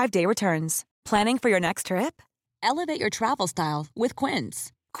 365-day returns. Planning for your next trip? Elevate your travel style with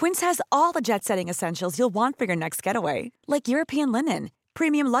Quince. Quince has all the jet-setting essentials you'll want for your next getaway, like European linen,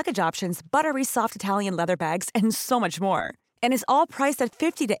 premium luggage options, buttery soft Italian leather bags, and so much more. And is all priced at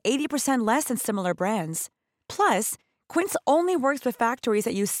 50 to 80% less than similar brands. Plus, Quince only works with factories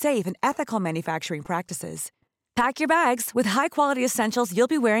that use safe and ethical manufacturing practices. Pack your bags with high-quality essentials you'll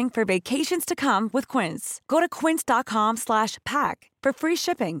be wearing for vacations to come with Quince. Go to quince.com/pack for free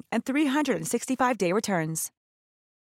shipping and 365-day returns.